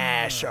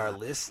mash our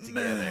list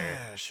together.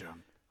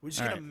 We're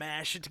just going to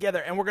mash it together,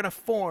 and we're going to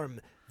form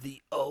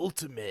the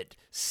ultimate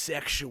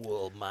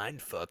sexual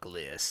mindfuck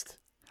list.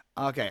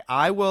 Okay,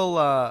 I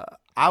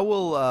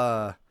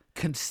will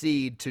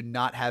concede to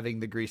not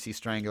having the Greasy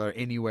Strangler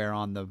anywhere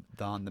on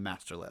the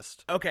master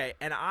list. Okay,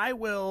 and I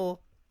will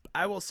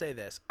say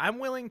this. I'm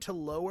willing to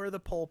lower the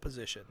pole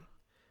position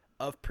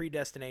of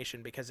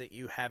Predestination because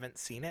you haven't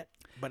seen it,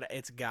 but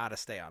it's got to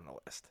stay on the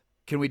list.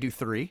 Can we do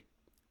 3?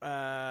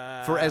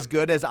 For as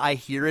good as I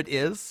hear it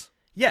is?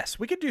 Yes,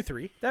 we could do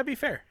 3. That'd be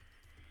fair.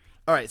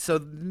 All right, so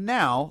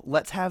now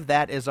let's have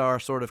that as our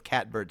sort of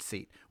catbird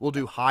seat. We'll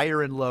do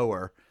higher and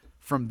lower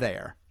from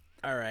there.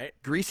 All right.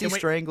 Greasy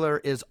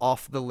Strangler is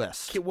off the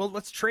list. Okay, well,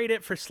 let's trade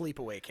it for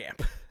Sleepaway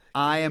Camp.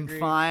 I am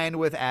fine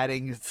with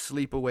adding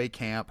Sleepaway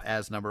Camp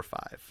as number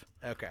 5.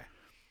 Okay.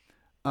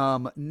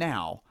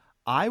 Now,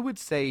 I would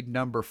say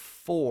number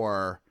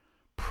 4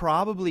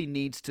 probably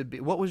needs to be...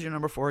 What was your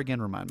number 4 again?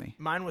 Remind me.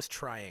 Mine was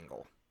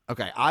Triangle.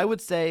 Okay, I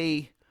would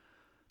say...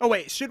 Oh,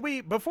 wait,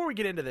 before we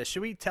get into this,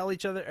 should we tell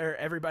each other or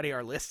everybody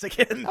our lists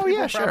again? Oh,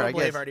 yeah, sure, I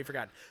guess. I've already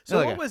forgotten.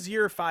 So what was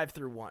your 5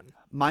 through 1?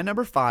 My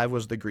number 5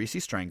 was The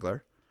Greasy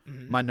Strangler.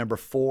 Mm-hmm. My number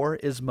 4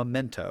 is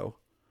Memento.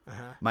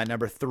 Uh-huh. My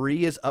number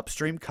 3 is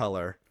Upstream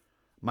Color.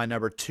 My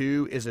number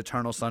 2 is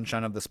Eternal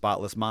Sunshine of the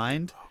Spotless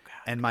Mind. Oh, God.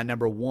 And my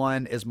number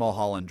 1 is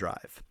Mulholland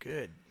Drive.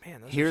 Good.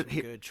 Man, those are some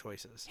good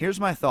choices.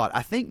 Here's my thought.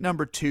 I think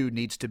number 2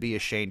 needs to be a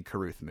Shane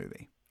Carruth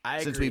movie.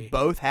 I Since agree. we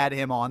both had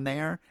him on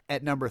there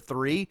at number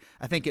 3,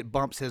 I think it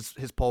bumps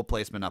his pole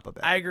placement up a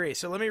bit. I agree.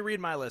 So let me read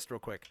my list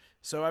real quick.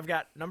 So I've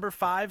got number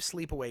 5,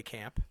 Sleepaway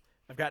Camp.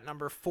 I've got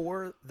number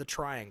 4, The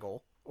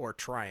Triangle, or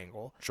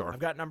Triangle. Sure. I've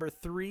got number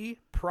 3,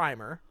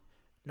 Primer.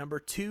 Number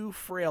 2,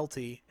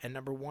 Frailty. And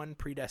number 1,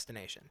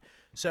 Predestination.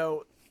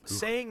 So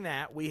saying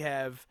that, we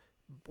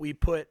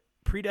put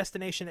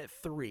Predestination at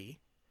 3.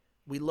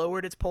 We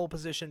lowered its pole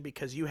position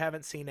because you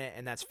haven't seen it,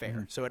 and that's fair.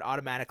 Mm-hmm. So it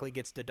automatically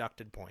gets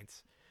deducted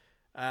points.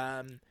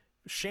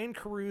 Shane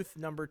Carruth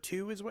number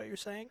 2 is what you're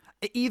saying?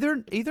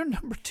 Either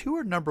number 2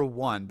 or number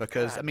 1,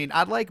 because I mean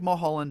I'd like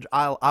Mulholland.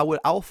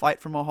 I'll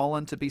fight for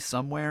Mulholland to be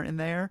somewhere in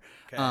there.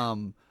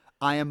 Okay.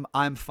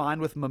 I'm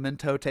fine with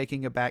Memento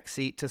taking a back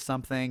seat to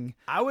something.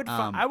 I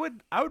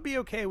would be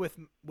okay with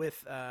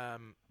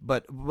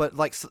but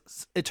like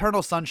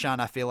Eternal Sunshine,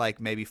 I feel like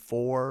maybe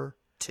 4,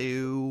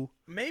 2.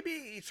 Maybe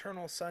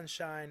Eternal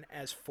Sunshine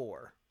as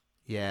 4.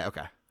 Yeah.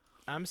 Okay.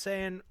 I'm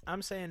saying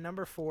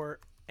number 4.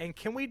 And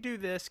can we do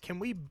this? Can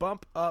we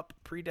bump up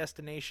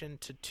Predestination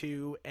to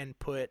 2 and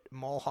put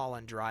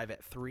Mulholland Drive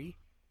at 3?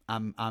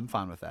 I'm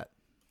fine with that.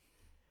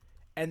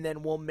 And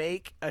then we'll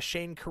make a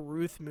Shane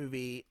Carruth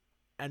movie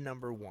a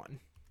number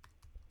 1.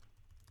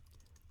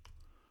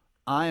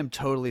 I am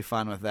totally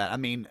fine with that. I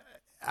mean,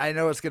 I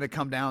know it's going to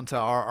come down to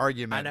our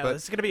argument. I know,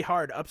 this is going to be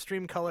hard.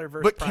 Upstream Color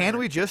versus But Primer. can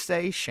we just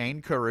say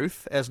Shane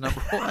Carruth as number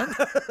 1?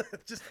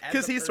 Just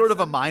because he's sort of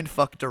a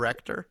mindfuck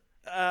director.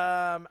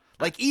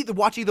 Like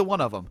watch either one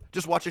of them.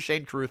 Just watch a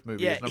Shane Carruth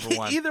movie as number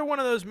 1. Either one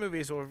of those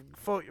movies will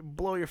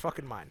blow your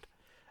fucking mind.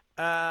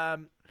 Yeah,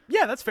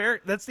 that's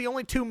fair. That's the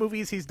only 2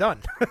 movies he's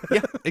done.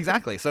 Yeah,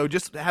 exactly. So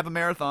just have a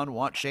marathon,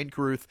 watch Shane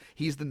Carruth.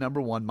 He's the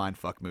number 1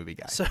 mindfuck movie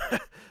guy.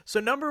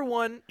 So number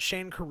 1,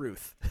 Shane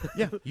Carruth.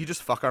 Yeah, you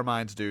just fuck our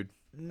minds, dude.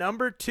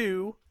 Number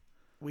 2,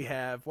 we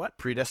have what?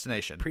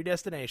 Predestination.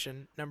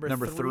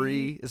 Number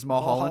 3 is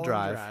Mulholland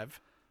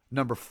Drive.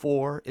 Number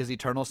 4 is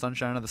Eternal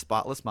Sunshine of the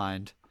Spotless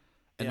Mind.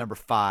 And number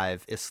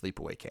 5 is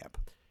Sleepaway Camp.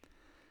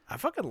 I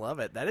fucking love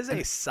it. That is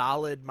a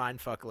solid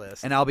mindfuck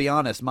list. And I'll be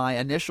honest, my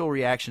initial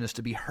reaction is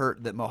to be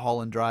hurt that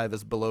Mulholland Drive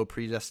is below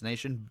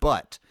Predestination.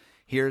 But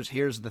here's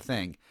the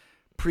thing.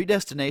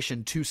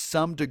 Predestination, to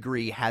some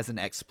degree, has an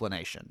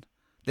explanation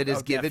that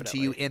is given to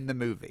you in the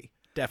movie.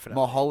 Definitely.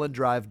 Mulholland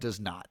Drive does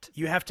not.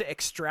 You have to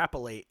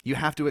extrapolate. You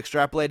have to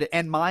extrapolate it.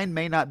 And mine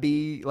may not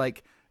be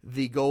like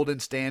the golden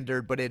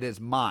standard, but it is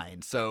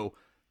mine. So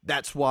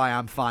that's why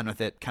I'm fine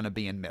with it kind of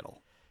being middle.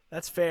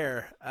 That's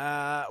fair.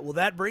 Well,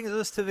 that brings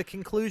us to the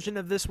conclusion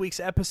of this week's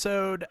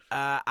episode.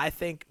 I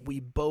think we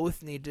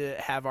both need to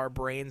have our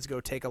brains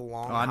go take a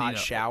long, hot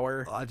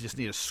shower. I just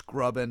need a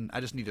scrubbing. I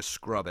just need to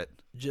scrub it.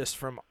 Just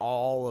from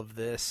all of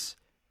this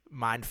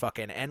mind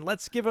fucking. And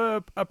let's give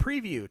a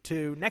preview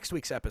to next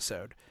week's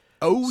episode.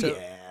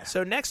 Yeah.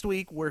 So next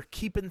week, we're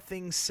keeping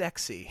things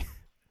sexy.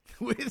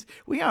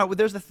 We are.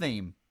 There's a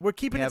theme. We're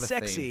keeping it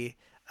sexy.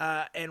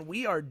 And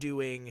we are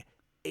doing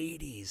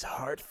 80s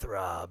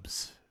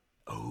heartthrobs.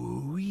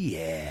 Oh,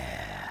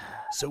 yeah.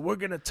 So we're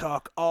going to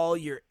talk all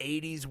your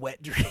 80s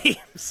wet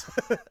dreams.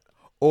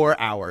 Or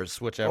ours,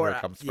 whichever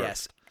comes first.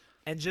 Yes.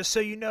 And just so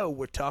you know,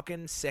 we're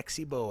talking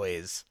sexy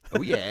boys.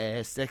 Oh,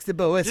 yeah, sexy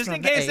boys Just from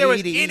in case the there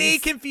was 80s. any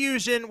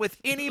confusion with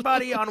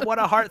anybody on what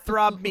a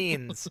heartthrob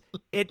means.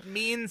 It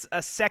means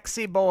a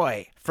sexy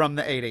boy. From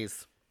the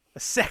 80s. A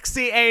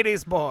sexy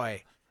 80s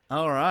boy.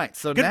 All right,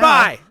 so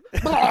Goodbye.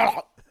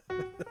 Now...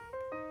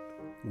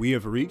 We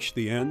have reached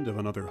the end of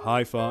another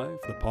High Five,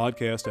 the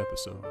podcast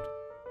episode.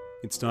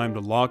 It's time to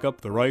lock up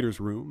the writer's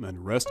room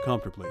and rest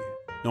comfortably,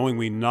 knowing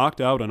we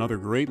knocked out another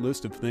great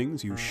list of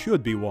things you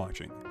should be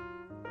watching.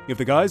 If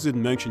the guys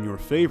didn't mention your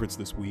favorites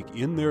this week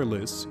in their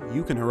lists,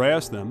 you can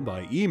harass them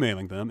by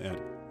emailing them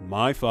at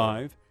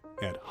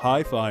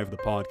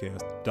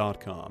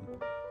my5@highfivethepodcast.com.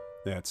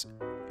 That's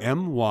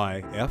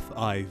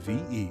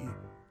MYFIVE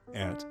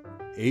at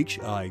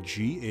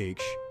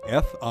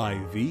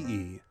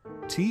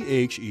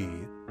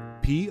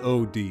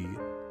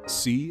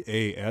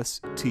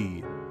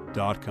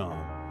HIGHFIVETHEPODCAST.com.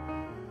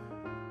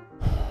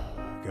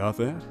 Got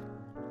that?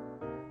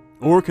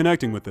 Or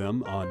connecting with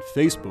them on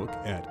Facebook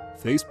at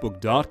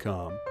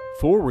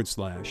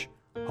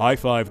facebook.com/High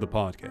Five the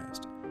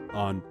Podcast,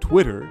 on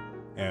Twitter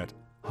at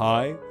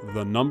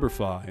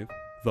High5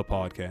 the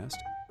Podcast,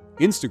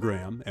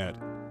 Instagram at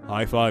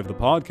High Five the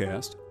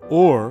Podcast,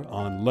 or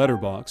on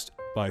Letterboxd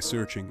by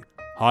searching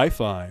High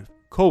Five: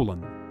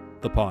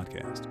 the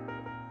Podcast.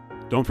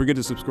 Don't forget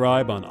to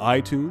subscribe on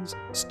iTunes,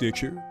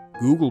 Stitcher,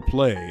 Google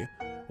Play,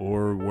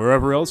 or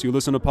wherever else you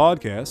listen to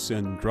podcasts,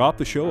 and drop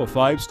the show a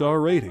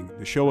 5-star rating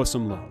to show us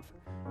some love.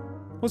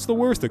 What's the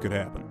worst that could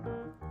happen?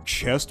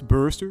 Chest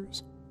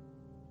bursters?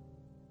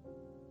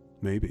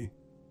 Maybe.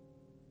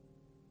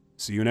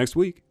 See you next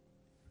week.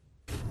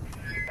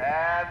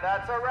 And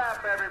that's a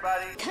wrap,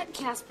 everybody. Cut,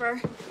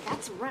 Casper.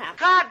 That's a wrap.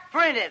 Cut!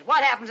 Printed!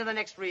 What happens in the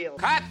next reel?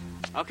 Cut!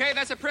 Okay,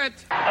 that's a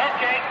print.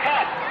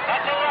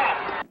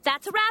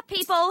 That's a wrap,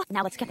 people.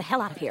 Now let's get the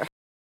hell out of here.